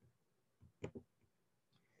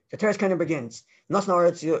 The Teres Kohanim begins. Nasna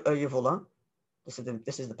Aretz Yevula. This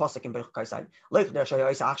is the pasuk in Berachah Kaisai. Like der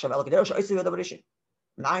Shaya Isa Achshav El Kedar Shaya Isa Yoda Bereshit.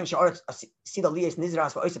 Nine Sha'aretz Sida Liyas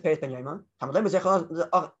Nizras VaOisa Peres Ben Yoma. Tamalem Zechal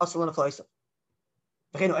Asalon of Loisa.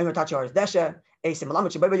 V'cheinu Omer Tachi Aretz Desha. Eisa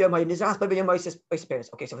Malamet Shabay Ben Yoma Nizras Ben Yoma Oisa Peres.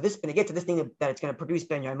 Okay, so for this, when they get to this thing that it's going to produce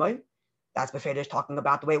Ben Yoma, that's Befedish talking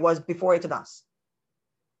about the way it was before Eitz Hadas.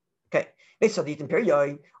 Okay. So the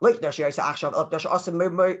period, like der Shaya Isa Achshav El Kedar Shaya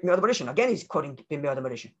Yoda Bereshit. Again, he's quoting Ben Yoda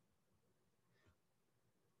Bereshit.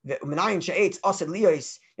 So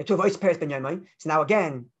now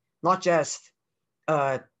again, not just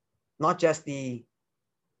the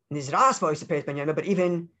Nizras v'oisa peres ben yomai, but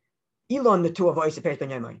even Elon the two of v'oisa peres ben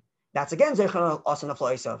yomai. That's again zeichel asan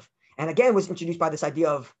afloisav, and again was introduced by this idea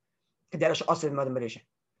of kederush asan madam.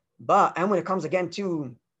 But when it comes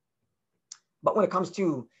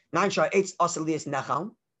to 9 shar 8 asal lias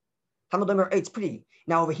nechal, Hamadomer 8 pretty.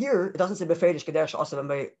 Now over here it doesn't say befedish kederush asan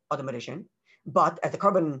madam, but as the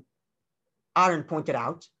Carbon Aaron pointed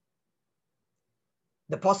out,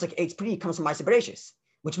 the pasuk 8 pretty comes from Ma'aseh Bereshis,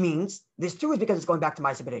 which means this too is because it's going back to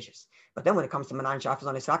Ma'aseh Bereshis. But then when it comes to Manan Shafaz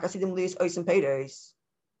on Israq, Asidim Lias Oisim Peiros,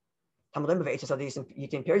 Hamadomer 8 asal lias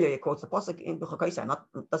yitin period, it quotes the pasuk in B'chakaisa,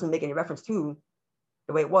 doesn't make any reference to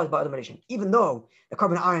the way it was by other meditation, even though the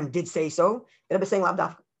Carbon Iron did say so. They'll be saying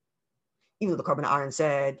Labdaf. Even though the Carbon Iron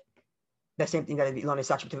said the same thing that Ilon is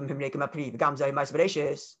such to him Pri, Gamzai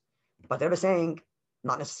Maisbereshis, but they'll be saying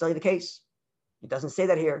not necessarily the case. It doesn't say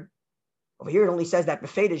that here. Over here, it only says that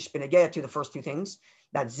Befedish Benegea to the first two things,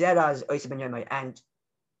 that Zera is Oisa Ben Yomai, and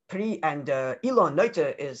Pri and Elon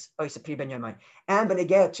Noita is Oisa Pri Ben Yomai, and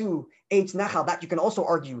Benegea to Eitz Nachal, that you can also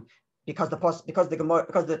argue because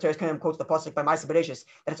the Teres Kaim quotes the pasuk by Ma'aseh Bereshis,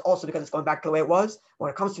 that it's also because it's going back to the way it was. When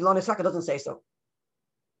it comes to Ilon Israq, it doesn't say so.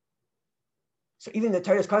 So even the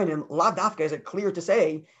Teres Kaim, La Dafka, is it clear to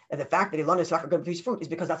say that the fact that Ilon Israq are going to produce fruit is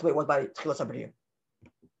because that's the way it was by Tchilas HaBriyah.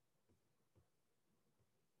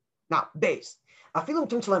 Now, base. Afilum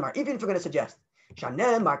Tum Tlemar, even if we're going to suggest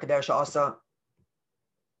Shanem Markader Sha'asa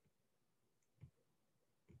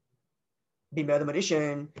Bimei the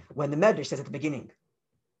Medishin, when the Medrash says at the beginning,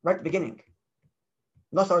 right at the beginning.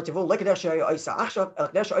 And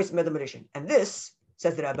this,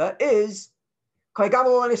 says the Rebbe, is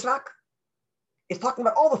it's talking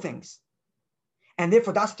about all the things. And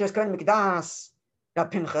therefore, das Teres Kaim Mikdas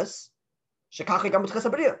Pinchas Shekach Gam B'Tchilas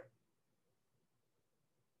HaBriyah.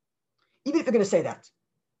 Even if you're going to say that,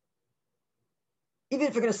 even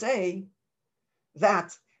if you're going to say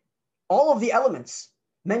that all of the elements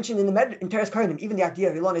mentioned in Teres Kaim, even the idea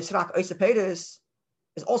of Ilon Israq Oisa Peiros,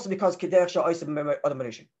 is also because Kederech Shah Oisa Adam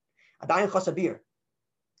Marishan. Adayin Chasabir.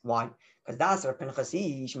 Why? Because that's our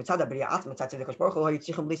Pinchasi, Shmitzad Abriya At Mitzad Tzedek Baruch Hu,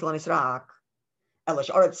 Yitzchim Blis Ilon Israq, Elash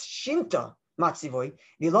Aretz Shinta Matzivoy,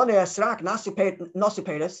 Ilon Israq Nasu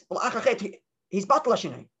Peiros, well Achachet, he's Batla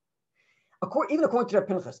Shinei. Even according to their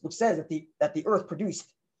Pinchas, which says that the earth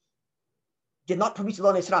did not produce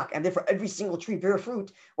Ilon Israq, and therefore every single tree bear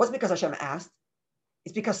fruit, wasn't because Hashem asked,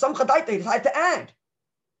 it's because some Chadaita decided to add.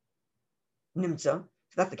 Nimtza.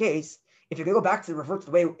 If that's the case, if you go back to revert to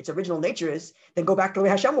the way its original nature is, then go back to the way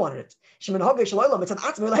Hashem wanted it. So it's not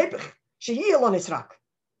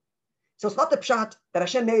the pshat that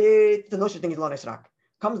Hashem made it, the notion thing is Ilon Israq.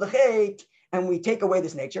 Comes the chait, and we take away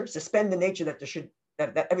this nature, suspend the nature that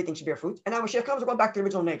that everything should bear fruit, and now Mashiach comes, we're going back to the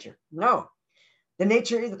original nature. No. The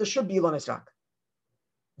nature is that there should be Ilon Israq.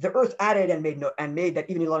 The earth added and made that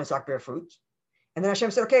even Ilon Israq bear fruit. And then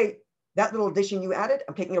Hashem said, okay, that little addition you added,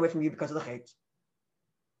 I'm taking it away from you because of the chait.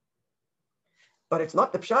 But it's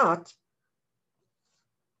not the pshat.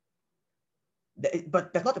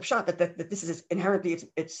 But that's not the pshat that this is inherently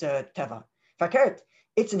it's teva. Fakert,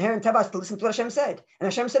 its inherent teva is to listen to what Hashem said, and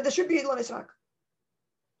Hashem said there should be Ilon Israq.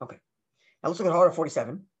 Okay, now let's look at Horah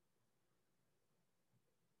 47.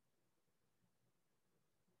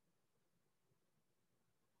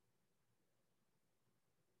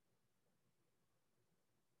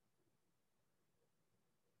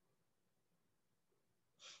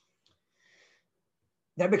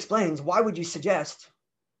 The Rebbe explains, why would you suggest?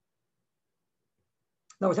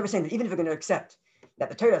 No, it's never saying that even if you're going to accept that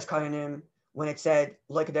the Torah is Kainim, when it said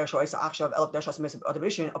like applies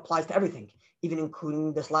to everything, even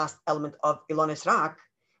including this last element of Ilon Israq,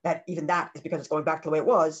 that even that is because it's going back to the way it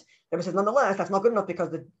was. The Rebbe says, nonetheless, that's not good enough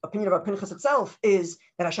because the opinion of our Pinchas itself is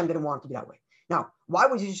that Hashem didn't want it to be that way. Now, why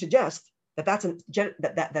would you suggest that that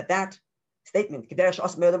statement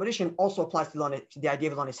also applies to the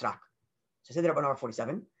idea of Ilon Israq? So say that about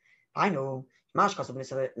 47. I know. Look at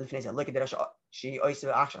she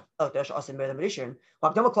also Aksha.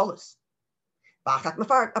 Bachat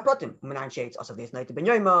Mafar Aprotim. Menan Shades also Lias Night Ben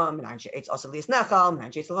Yoma, Menan Shades also Lias Nachal,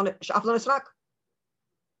 Menan Shades Shaflon Israq.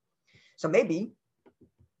 So maybe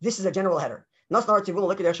this is a general header. And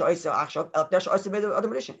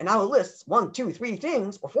now it lists 1, 2, 3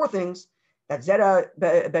 things or 4 things that Zera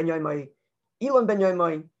Ben Yomai, Elon Ben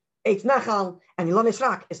Yomai, Eitz Nachal, and Ilon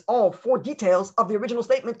Israq is all 4 details of the original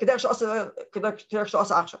statement. Even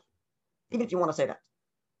if you want to say that.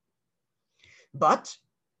 But,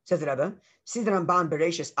 says the Rebbe, see the Ramban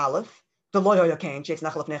Bereshis Aleph, the Loyo Yokain, Sheitz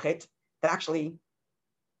Nachal Nechet, that actually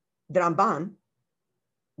the Ramban,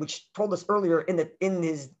 which told us earlier in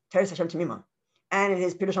his Teres Hashem Tamima and in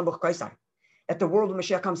his Pirush Buch Kaisai, that the world when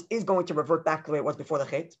Mashiach comes is going to revert back to the way it was before the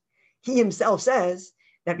Chet. He himself says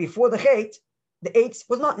that before the Chet, the Eitz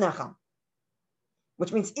was not Nechal.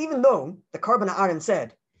 Which means even though the Karban Aaron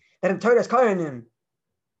said that in Torah's Kohanim,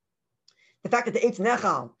 the fact that the Eitz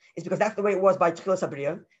Nechal is because that's the way it was by Tchilas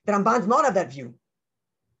HaBriyah, the Ramban does not have that view.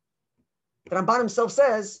 The Ramban himself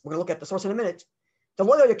says, we're going to look at the source in a minute, the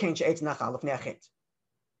lawyer Yakein She'etz Nechal of Ne'achet.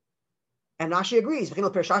 And Rashi agrees.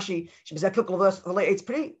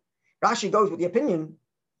 Rashi goes with the opinion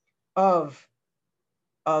of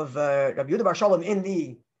Rabbi Yehuda Bar Shalom in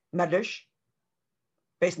the Medrash,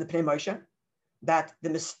 based on the Pnei Moshe, that the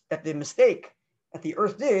mistake that the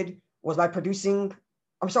earth did was by producing.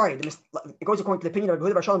 It goes according to the opinion of Rabbi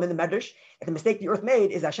Yehuda Bar Shalom in the Medrash that the mistake the earth made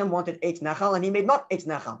is that Hashem wanted Eitz Nachal and He made not Eitz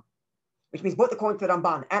Nachal, which means both according to the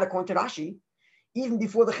Ramban and according to Rashi, even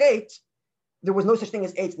before the Chet, there was no such thing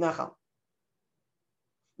as Eitz Nachal.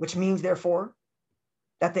 Which means, therefore,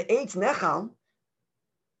 that the Eitz Nechal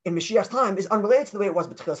in Mashiach's time is unrelated to the way it was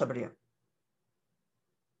b'Tchilas HaBriyah.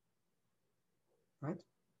 Right?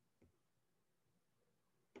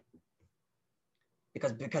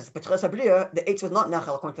 Because b'Tchilas HaBriyah, the Eitz was not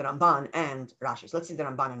Nechal according to the Ramban and Rashi. So let's see the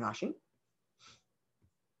Ramban and Rashi.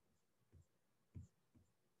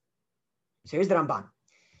 So here's the Ramban.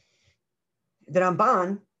 The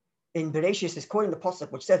Ramban in Bereshis is quoting the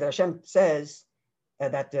pasuk which says that Hashem says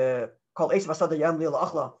that called Esav Asada Yam Lil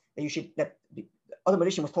Achla, that the other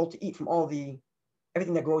Malishim was told to eat from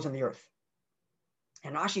everything that grows on the earth.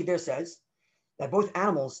 And Rashi there says that both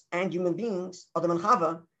animals and human beings, Adam and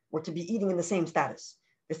Chava, were to be eating in the same status.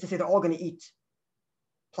 This is to say they're all going to eat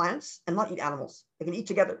plants and not eat animals. They're going to eat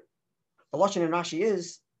together. The lashon in Rashi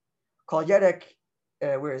is Kol Yerek.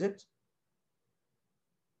 Where is it?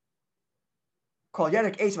 Kol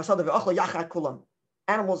Yerek Esav Asada Ve'achla Yachad Kulam.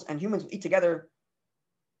 Animals and humans will eat together.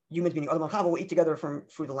 Humans, meaning Adam and Chava, will eat together from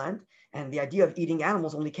through the land, and the idea of eating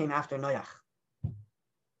animals only came after Noach.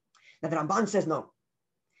 Now the Ramban says no.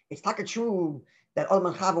 It's taka true that Adam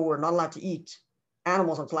and Chava were not allowed to eat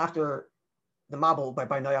animals until after the Mabul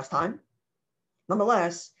by Noach's time.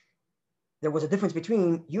 Nonetheless, there was a difference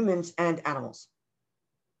between humans and animals.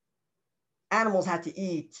 Animals had to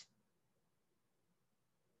eat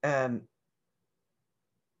the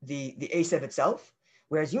Esav itself,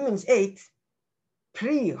 whereas humans ate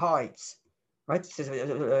pre-hides, right? It says, so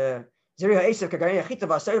before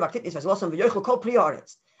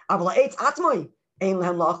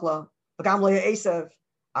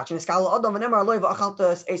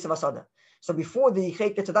the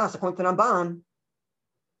Chet Ketzadas, according to Ramban,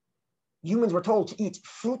 humans were told to eat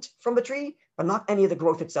fruit from the tree, but not any of the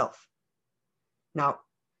growth itself. Now,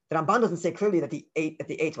 the Ramban doesn't say clearly that the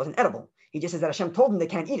eitz wasn't edible. He just says that Hashem told them they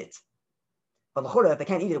can't eat it. But l'chora, if they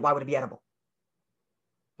can't eat it, why would it be edible?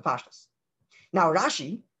 Pashtus. Now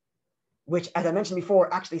Rashi, which as I mentioned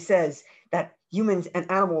before, actually says that humans and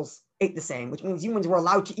animals ate the same, which means humans were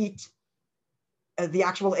allowed to eat the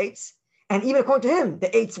actual eitz, and even according to him, the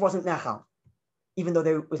eitz wasn't nechal, even though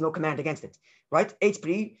there was no command against it. Right? Eitz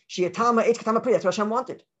pri, shiatama, eitz katama pri. That's what Hashem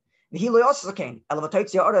wanted. The hiloy also came.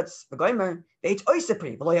 Elevatoitz yaoretz v'goymer. The eitz oisa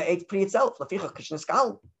pri. V'loya eitz pri itself. Laficha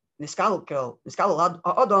kishniskal. Niskal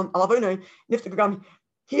adam alavoinoi niftigam.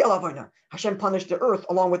 Hashem punished the earth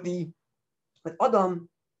along with Adam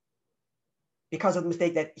because of the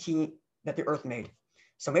mistake that the earth made.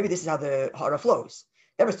 So maybe this is how the Hara flows.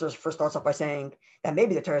 Deborah first starts off by saying that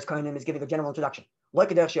maybe the Teres Kohanim is giving a general introduction. And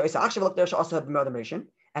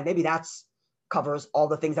maybe that covers all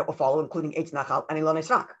the things that will follow, including Eitz Nachal and Ilon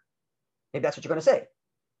Esrak. Maybe that's what you're going to say.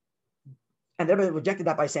 And Deborah rejected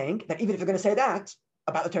that by saying that even if you're going to say that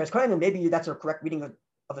about the Teres Kohanim, maybe that's a correct reading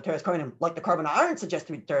of the Teres Kohanim, like the Karban Aaron suggests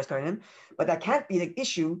to be the Teres Kohanim, but that can't be the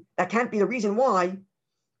issue. That can't be the reason why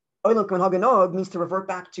Olam K'man Hagenog means to revert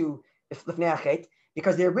back to Lifnei Achet,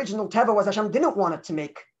 because the original Teva was Hashem didn't want it to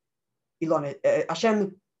make Ilon.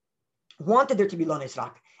 Hashem wanted there to be Ilon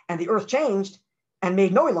Esrak, and the earth changed and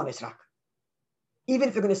made no Ilon Esrak. Even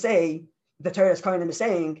if you're going to say the Teres Kohanim is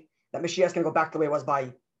saying that Mashiach is going to go back the way it was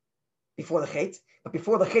by before the Chet, but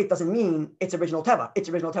before the Chet doesn't mean its original Teva. Its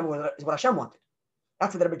original Teva is what Hashem wanted.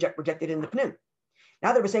 That's what they're rejected in the Pnim.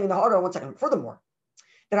 Now they're saying in the Hara, one second. Furthermore,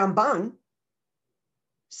 the Ramban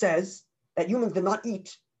says that humans did not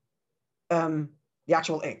eat the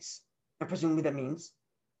actual eitz, and presumably that means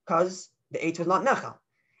because the eitz was not nechal.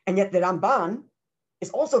 And yet the Ramban is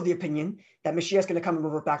also of the opinion that Mashiach is going to come and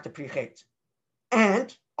revert back to pre-chet.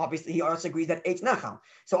 And obviously he also agrees that eitz nechal.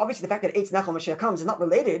 So obviously the fact that eitz nechal Mashiach comes is not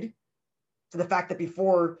related to the fact that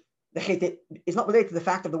before the Chet is not related to the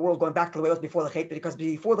fact of the world going back to the way it was before the Chet, because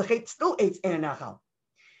before the Chet still ate in a Nachal.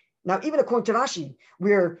 Now, even according to Rashi,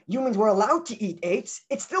 where humans were allowed to eat eitz,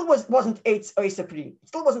 it still wasn't eitz oisapri. It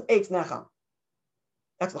still wasn't eitz nechal.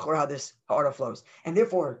 That's how this ha'ara flows. And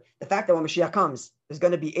therefore, the fact that when Mashiach comes, there's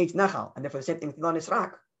going to be eitz nechal, and therefore the same thing with Ilan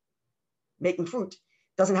Israk, making fruit,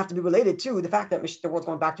 doesn't have to be related to the fact that the world's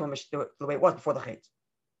going back to the way it was before the chait.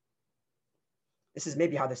 This is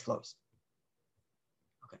maybe how this flows.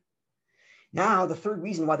 Okay. Now, the third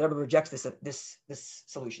reason why the Rebbe rejects this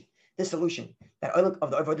solution. This solution that Olam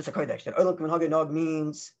of the Avodas HaKodesh, that Olam K'min Hagei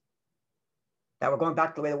means that we're going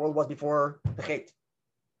back to the way the world was before the chait.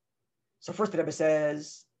 So first the Rebbe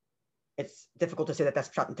says it's difficult to say that that's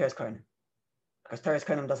Pshat in Teres Kohanim, because Teres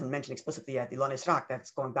Kohanim doesn't mention explicitly at Ilan Israk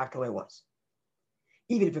that's going back to the way it was.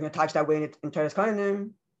 Even if you're going to touch that way in Teres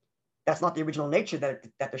Kohanim, that's not the original nature that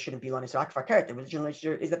there shouldn't be Ilan Israk for Keret. The original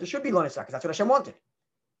nature is that there should be Ilan Israk, because that's what Hashem wanted.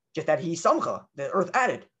 Just that He Samcha, the earth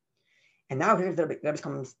added. And now here's the Rebbe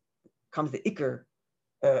comes the Iker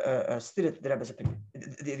Stirit, the Rebbe's opinion,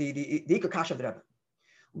 the Iker Kasha of the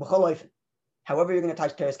Rebbe. However you're going to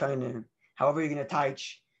touch Teres Kohanim, however you're going to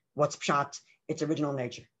touch what's Pshat, its original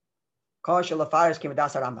nature. Whether you're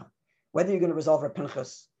going to resolve Reb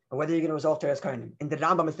Pinchas, or whether you're going to resolve Teres Kohanim, in the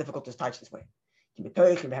Rambam it's difficult to touch this way.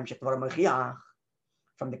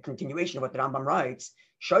 From the continuation of what the Rambam writes,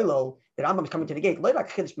 Shiloh, the Rambam is coming to the gate, not a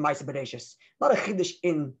chiddush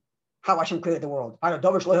in how Hashem created the world. That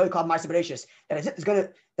there's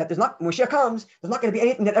not, when Mashiach comes, there's not going to be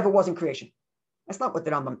anything that ever was in creation. That's not what the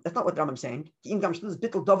Rambam is saying.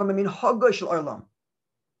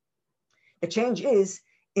 The change is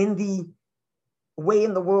in the way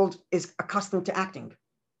in the world is accustomed to acting,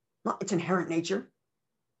 not its inherent nature.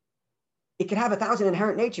 It can have 1,000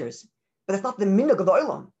 inherent natures, but that's not the minhag of the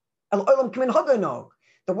olam.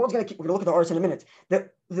 The world's going to keep. We're going to look at the Oris in a minute. The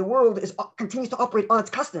world continues to operate on its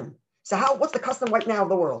custom. So what's the custom right now of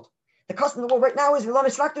the world? The custom of the world right now is Ilan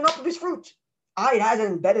Israk do not produce fruit. It has an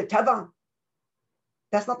embedded teva.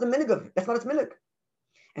 That's not the minhag of it. That's not its minhag.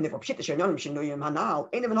 And therefore,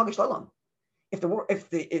 if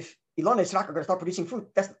Ilan Israk are going to start producing fruit,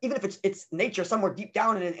 that's even if it's nature somewhere deep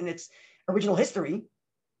down in its original history,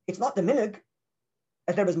 it's not the minhag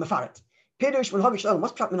as there is mafaret. Pidush min hagei shalom.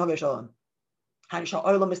 What's pshat min hagei shalom? Hanishal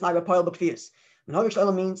olam is naga poil b'kfiyas. Min hagei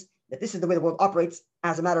shalom means that this is the way the world operates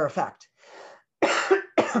as a matter of fact.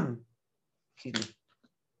 Excuse me.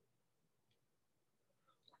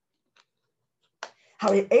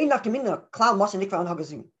 How it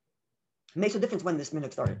makes a difference when this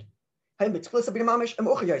minhag started. Whether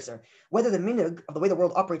the minhag of the way the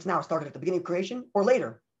world operates now started at the beginning of creation or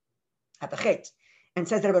later, at the chet, and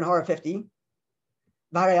says that in Hora 50,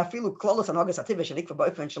 the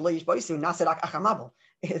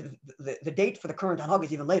date for the current Hanhag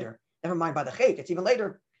is even later. Never mind by the chet, it's even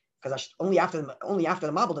later, because only after the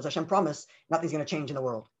Mabul does Hashem promise nothing's going to change in the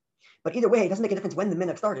world. But either way, it doesn't make a difference when the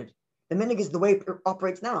minhag started. The minhag is the way it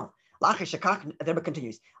operates now. The Rebbe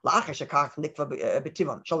continues. Because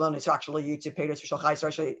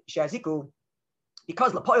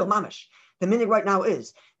Lapoil Mamish, the minhag right now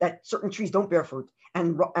is that certain trees don't bear fruit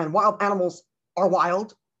and wild animals are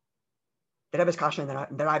wild. The Rebbe's kasha and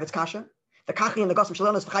the Ravid's kasha. The kachi and the gosim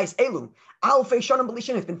shalonos v'chayis elu. Alfei shonim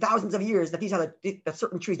b'lishin. It's been thousands of years that that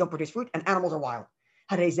certain trees don't produce fruit and animals are wild.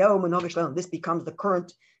 This becomes the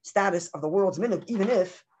current status of the world's minhag, even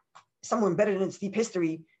if somewhere embedded in its deep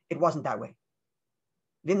history, it wasn't that way.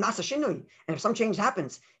 And if some change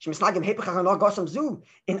happens, in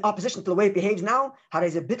opposition to the way it behaves now,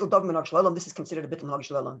 this is considered a bittul minhag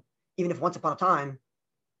shel, even if once upon a time,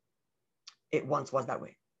 it once was that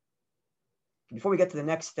way. Before we get to the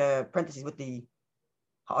next parentheses with the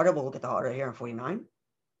ha'ara, we'll look at the ha'ara here in 49.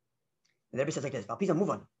 The Rebbe says like this, Valpiza move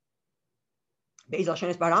on. Be'ezal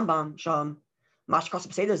shenes b'Rambam, sham, mash kos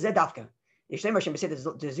b'seder zeh davka. Yishem Hashem b'seder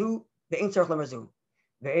zezu, ve'ein tzarech l'merzu.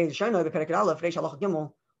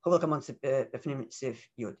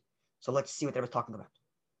 So let's see what they were talking about.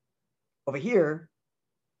 Over here,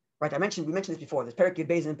 right, we mentioned this before. There's Perek Yud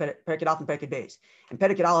Beis and Perek Yud Aleph and Perek Yud Beis. And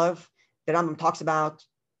Perek Yud Aleph, the Rambam talks about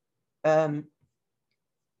that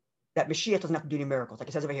Mashiach doesn't have to do any miracles, like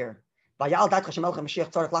it says over here. Here he uses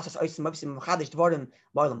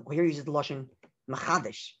the lashon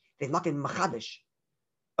machadish. They've not been machadish,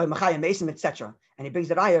 or machayim mesim, etc. And he brings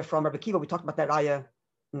the raya from Rabbi Kiva. We talked about that raya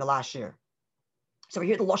in the last year. So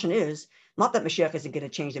here the lashon is not that Mashiach isn't going to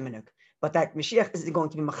change the minhag, but that Mashiach isn't going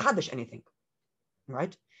to be machadish anything,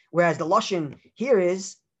 right? Whereas the lashon here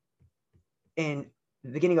is in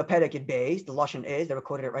the beginning of Perek Yud Beis. The lashon is, they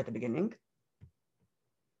recorded it right at the beginning.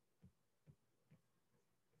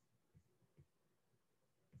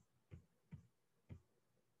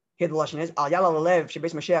 Here the lashon is al yala lelev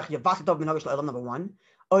shebeis Mashiach yevatel tov minhag shel number one.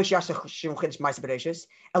 Oy sheyasech shim chidish ma'aser b'reishis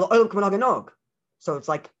elo olam k'minhag hanog. So it's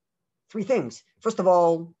like three things. First of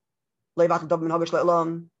all, levatel tov minhag shel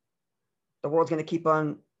the world's going to keep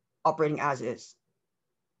on operating as is.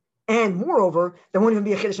 And moreover, there won't even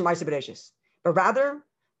be a chiddush ma'aser b'reishis, but rather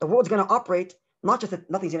the world's going to operate not just that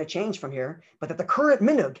nothing's going to change from here, but that the current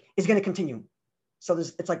minhag is going to continue. So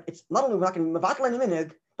it's not only we're not going to be mevatel any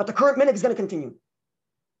minhag, but the current minhag is going to continue.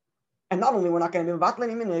 And not only we're not going to be mevatel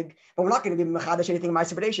any minhag, but we're not going to be mechadash anything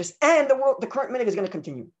ma'aser b'reishis, and the current minhag is going to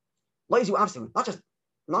continue. Not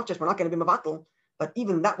just we're not going to be mevatel, but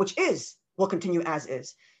even that which is will continue as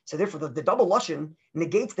is. So therefore, the double lashon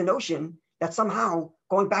negates the notion that somehow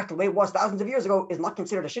going back to the way it was thousands of years ago is not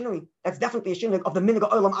considered a shinui. That's definitely a shinui of the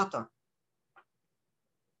minhag olam ata.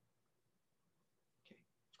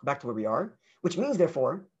 Go back to where we are, which means,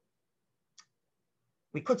 therefore,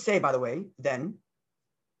 we could say, by the way, then,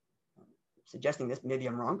 suggesting this, maybe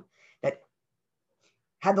I'm wrong, that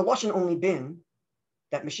had the lashon only been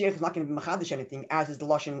that Mashiach is not going to be machadish anything, as is the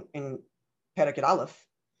lashon in Perek Yud Aleph,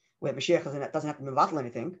 where Mashiach doesn't have to be mevatel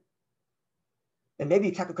anything, then maybe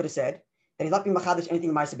Yitaka could have said that he's not being machadish anything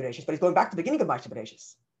in Ma'aser B'reishis, but he's going back to the beginning of Ma'aser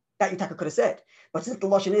B'reishis. That Yitaka could have said. But since the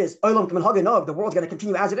lashon is olam k'minhag hanog, the world's going to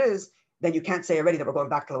continue as it is, then you can't say already that we're going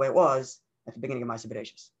back to the way it was at the beginning of Ma'aser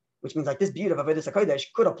B'reishis. Which means like this beauty of Avodas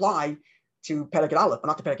HaKodesh could apply to Perek Yud Aleph, but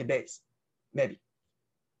not to Perek Yud Beis. Maybe.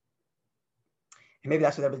 And maybe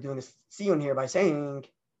that's what everybody's doing this siyun here by saying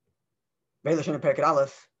Beis Lashon and Perek Yud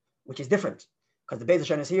Aleph, which is different. Because the Beis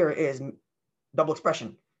Lashon is here is double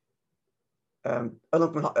expression. No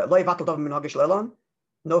chidush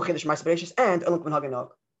ma'aser b'reishis and olam k'minhag hanog.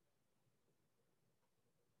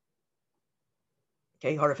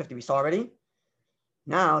 Okay, 150 we saw already.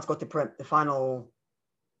 Now let's go to the final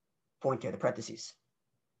point here, the parentheses.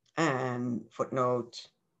 And footnote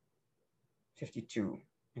 52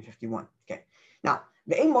 and 51. Okay. Now,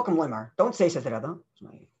 the ein mokum loymar, don't say, says the Rebbe. That's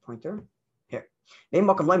my pointer. Here. The ein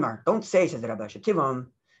mokum loymar, don't say, says the Rebbe,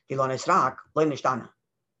 shetivam dilon esrak lo nishtana.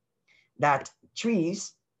 That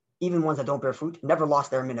trees, even ones that don't bear fruit, never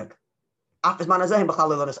lost their minhag.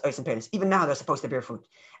 Even now they're supposed to bear fruit.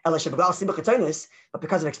 But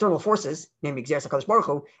because of external forces, namely Gzeras HaKadosh Baruch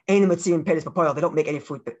Hu, they don't make any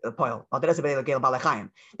fruit poil.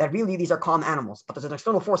 That really these are calm animals, but there's an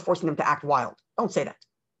external force forcing them to act wild. Don't say that.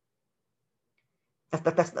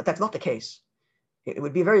 That's not the case. It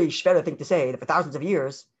would be a very shvera thing to say that for thousands of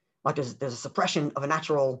years, like there's a suppression of a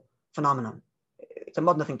natural phenomenon. It's a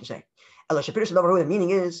modern thing to say. The meaning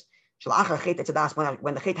is,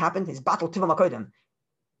 when the chet happened, his battle tiva makodim.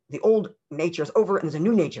 The old nature is over and there's a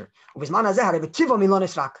new nature. They have a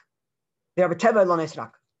teva ilon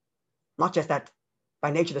esrak. Not just that by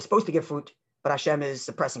nature they're supposed to give fruit, but Hashem is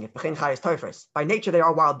suppressing it. By nature they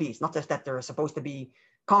are wild beasts. Not just that they're supposed to be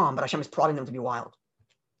calm, but Hashem is prodding them to be wild.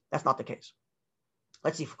 That's not the case.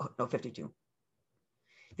 Let's see, no, 52.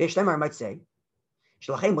 The Shlemar might say,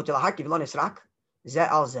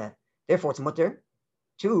 therefore it's mutter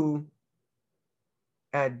to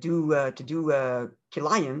do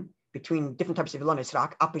kilayim between different types of ilon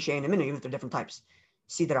esrak, apishay and aminu, even if they're different types.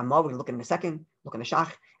 See the Ramah, we're going to look in a second, look in the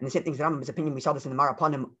Shach, and the same thing is the Rambam's opinion. We saw this in the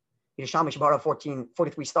Marapanim, Yerushalmi Shabara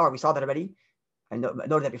 43 star, we saw that already. I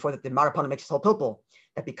noted that before, that the Marapanim makes this whole pilpul,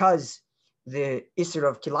 that because the Isser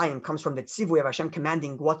of Kilayim comes from the Tzivui of Hashem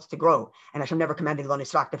commanding what to grow, and Hashem never commanded ilon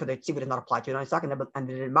esrak, therefore the Tzivui does not apply to ilon esrak, and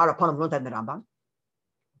the Marapanim learned that in the Rambam.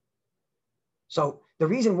 So the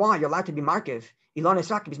reason why you're allowed to be markiv ilon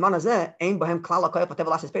esrak bisman hazeh ein bohem klal hakoyach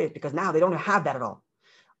v'tevel ashes peris, because now they don't have that at all.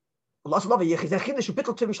 Now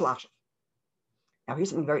here's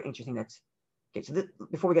something very interesting. Okay. So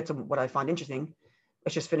before we get to what I find interesting,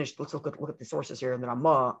 let's just finish. Let's look at the sources here in the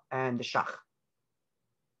Ramah and the Shach.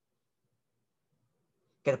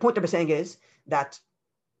 Okay, the point that we're saying is that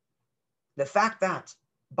the fact that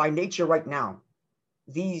by nature right now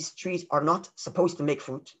these trees are not supposed to make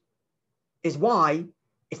fruit is why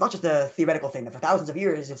it's not just a theoretical thing that for thousands of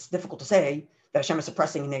years it's difficult to say that Hashem is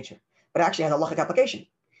suppressing in nature, but it actually has a halachic application.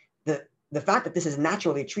 The fact that this is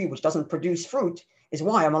naturally a tree which doesn't produce fruit is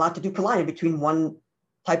why I'm allowed to do kilayim between one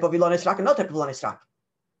type of ilon esrak and another type of ilon esrak.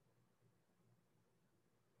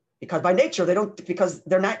 Because by nature they don't, because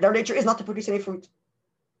their nature is not to produce any fruit.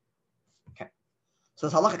 Okay, so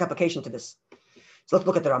there's halachic application to this. So let's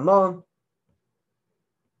look at the Ramah.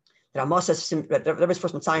 The Ramah says there is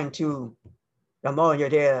first Mitzayin to Ramah and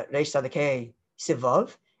Yodea Reish Sadekei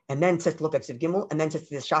Sivav, and then says to look at Siv Gimel, and then says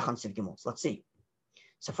to the Shachan Siv Gimel. So let's see.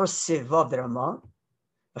 So first Sivav the Ramah,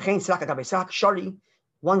 V'chein Srak Agabe Srak Shari,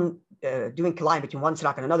 one doing kilayim between one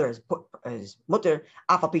Srak and another is mutter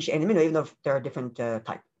Afal Pisha and Aminu, even though there are different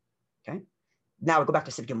type. Okay. Now we go back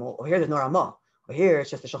to Sib Gimel. Over here, there's no Ramah. Over here, it's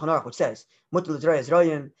just the Shulchan Aruch, which says, Mutal Zraya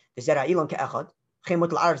Zroyim, the Zera Ilon Ke'echad, Chem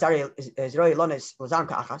Mutal Arab Zroya Lones, Lazam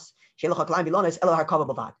Ka'achas, Shelach HaKalayim Bilones, Elohar Kaba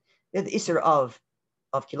Bavad. The Isser of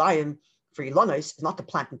Kilayim for Ilones is not to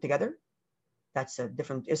plant them together. That's a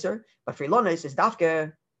different Isser. But for Ilones is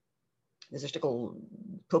Dafke. There's a shtickle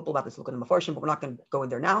pilpul about this looking in the Mefarshim, but we're not going to go in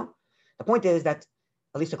there now. The point is that,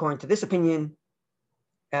 at least according to this opinion,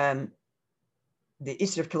 the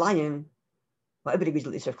Isser of Kilayim, well, everybody agrees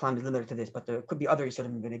that the Isser of Kilayim is limited to this, but there could be other Isser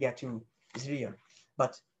going to get to Zriya.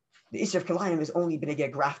 But the Isser of Kilayim is only going to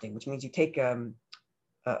get grafting, which means you take a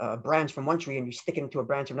branch from one tree and you stick it into a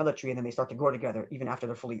branch of another tree, and then they start to grow together even after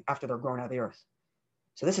they're grown out of the earth.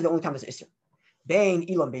 So this is the only time there's Isser. Bein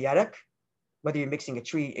Ilon Beyarek, whether you're mixing a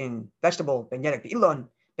tree in vegetable, Ben Yerek Be'ilon,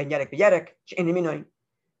 Ben Yerek Beyarek, She'en Minoi,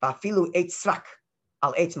 Ba'afilu Eitz Srak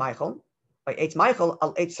al Eitz Meichel, by Eitz Meichel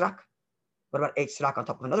al Eitz Srak. What about Eitz Srak on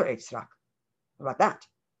top of another Eitz Srak? What about that?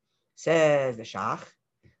 Says the Shach,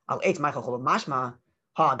 al Eitz Meichel Chol Mashma,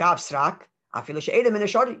 Ha Gav Srak, Afilu She'edem in the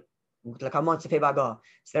Shari. So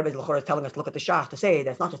everybody's is telling us to look at the Shach to say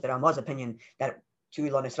that's not just the Ramah's opinion that two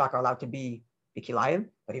Ilon Srak are allowed to be Kilayim,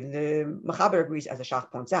 but even the Mechaber agrees, as the Shach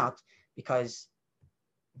points out, because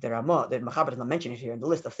the Mechaber does not mention it here in the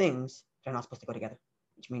list of things that are not supposed to go together,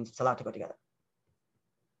 which means it's allowed to go together.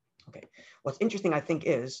 Okay. What's interesting, I think,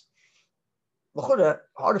 is L'chora,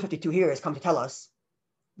 Order 52 here has come to tell us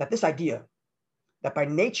that this idea that by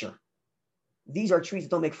nature these are trees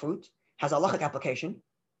that don't make fruit has a halachic application.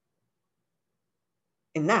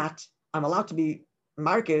 In that, I'm allowed to be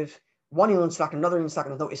markiv one Ilon Srak, another Ilon Srak,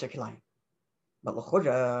 and there's no Isser Kilayim. But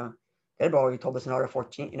L'chora, they've already told us in Order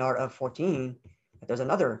 14, that there's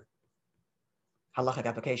another halachic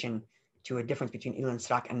application to a difference between Ilon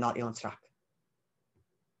Srak and not Ilon Srak.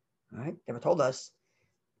 All right, they were told us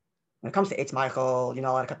when it comes to Eitz Meichel, you're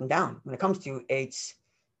not allowed to cut them down. When it comes to Eitz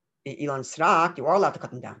Ilon Srak, you are allowed to cut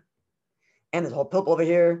them down. And there's a whole pilp over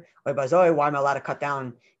here. Why am I allowed to cut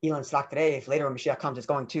down Ilon Srak today if later when Mashiach comes it's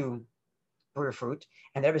going to bear fruit?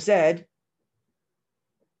 And they ever said,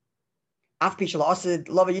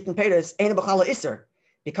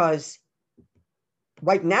 because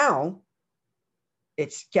right now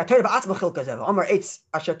it's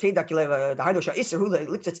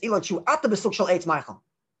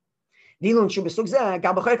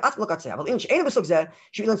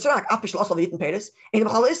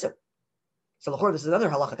so this is another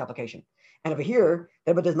halachic application. And over here,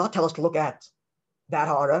 the Rebbe does not tell us to look at that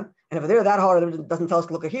hara, and over there, that hara doesn't tell us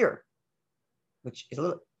to look at here, which is a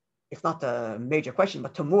little. It's not a major question,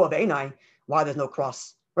 but Tamua Be'enai, why there's no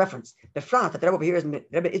cross reference. The frat that the Rebbe over here is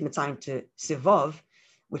mitzayin to Sivav,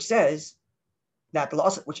 which says that the law,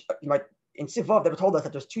 which you might in Sivav, they were told us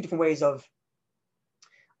that there's two different ways of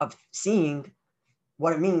seeing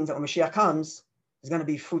what it means that when Mashiach comes, there's going to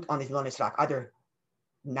be fruit on these Ilon Srak. Either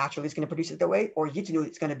naturally it's going to produce it that way, or Yitinu,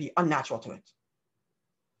 it's going to be unnatural to it.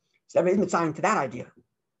 So there is mitzayin to that idea.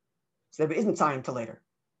 So there is mitzayin to later.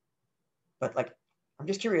 But like, I'm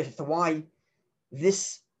just curious as to why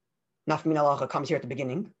this nafmin halacha comes here at the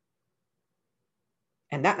beginning,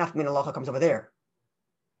 and that nafmin halacha comes over there.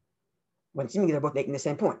 When seemingly they're both making the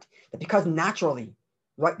same point, that because naturally,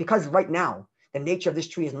 because right now the nature of this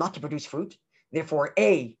tree is not to produce fruit, therefore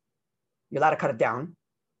A, you're allowed to cut it down,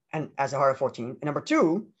 and as a hara 14, and number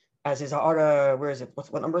 2, as is a hara, where is it?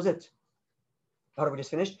 What number is it? Hara we just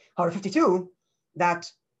finished. Hara 52,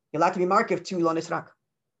 that you're allowed to be markiv to Ilon Srak.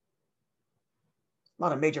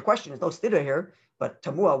 Not a major question. There's no stira here, but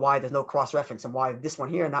Tamua, why there's no cross reference and why this one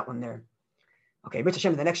here and that one there. Okay, B'Tz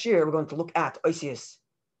Hashem, the next year we're going to look at Oisius,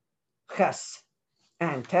 Ches,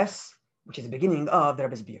 and Tes, which is the beginning of the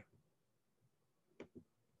Rebbe's beer.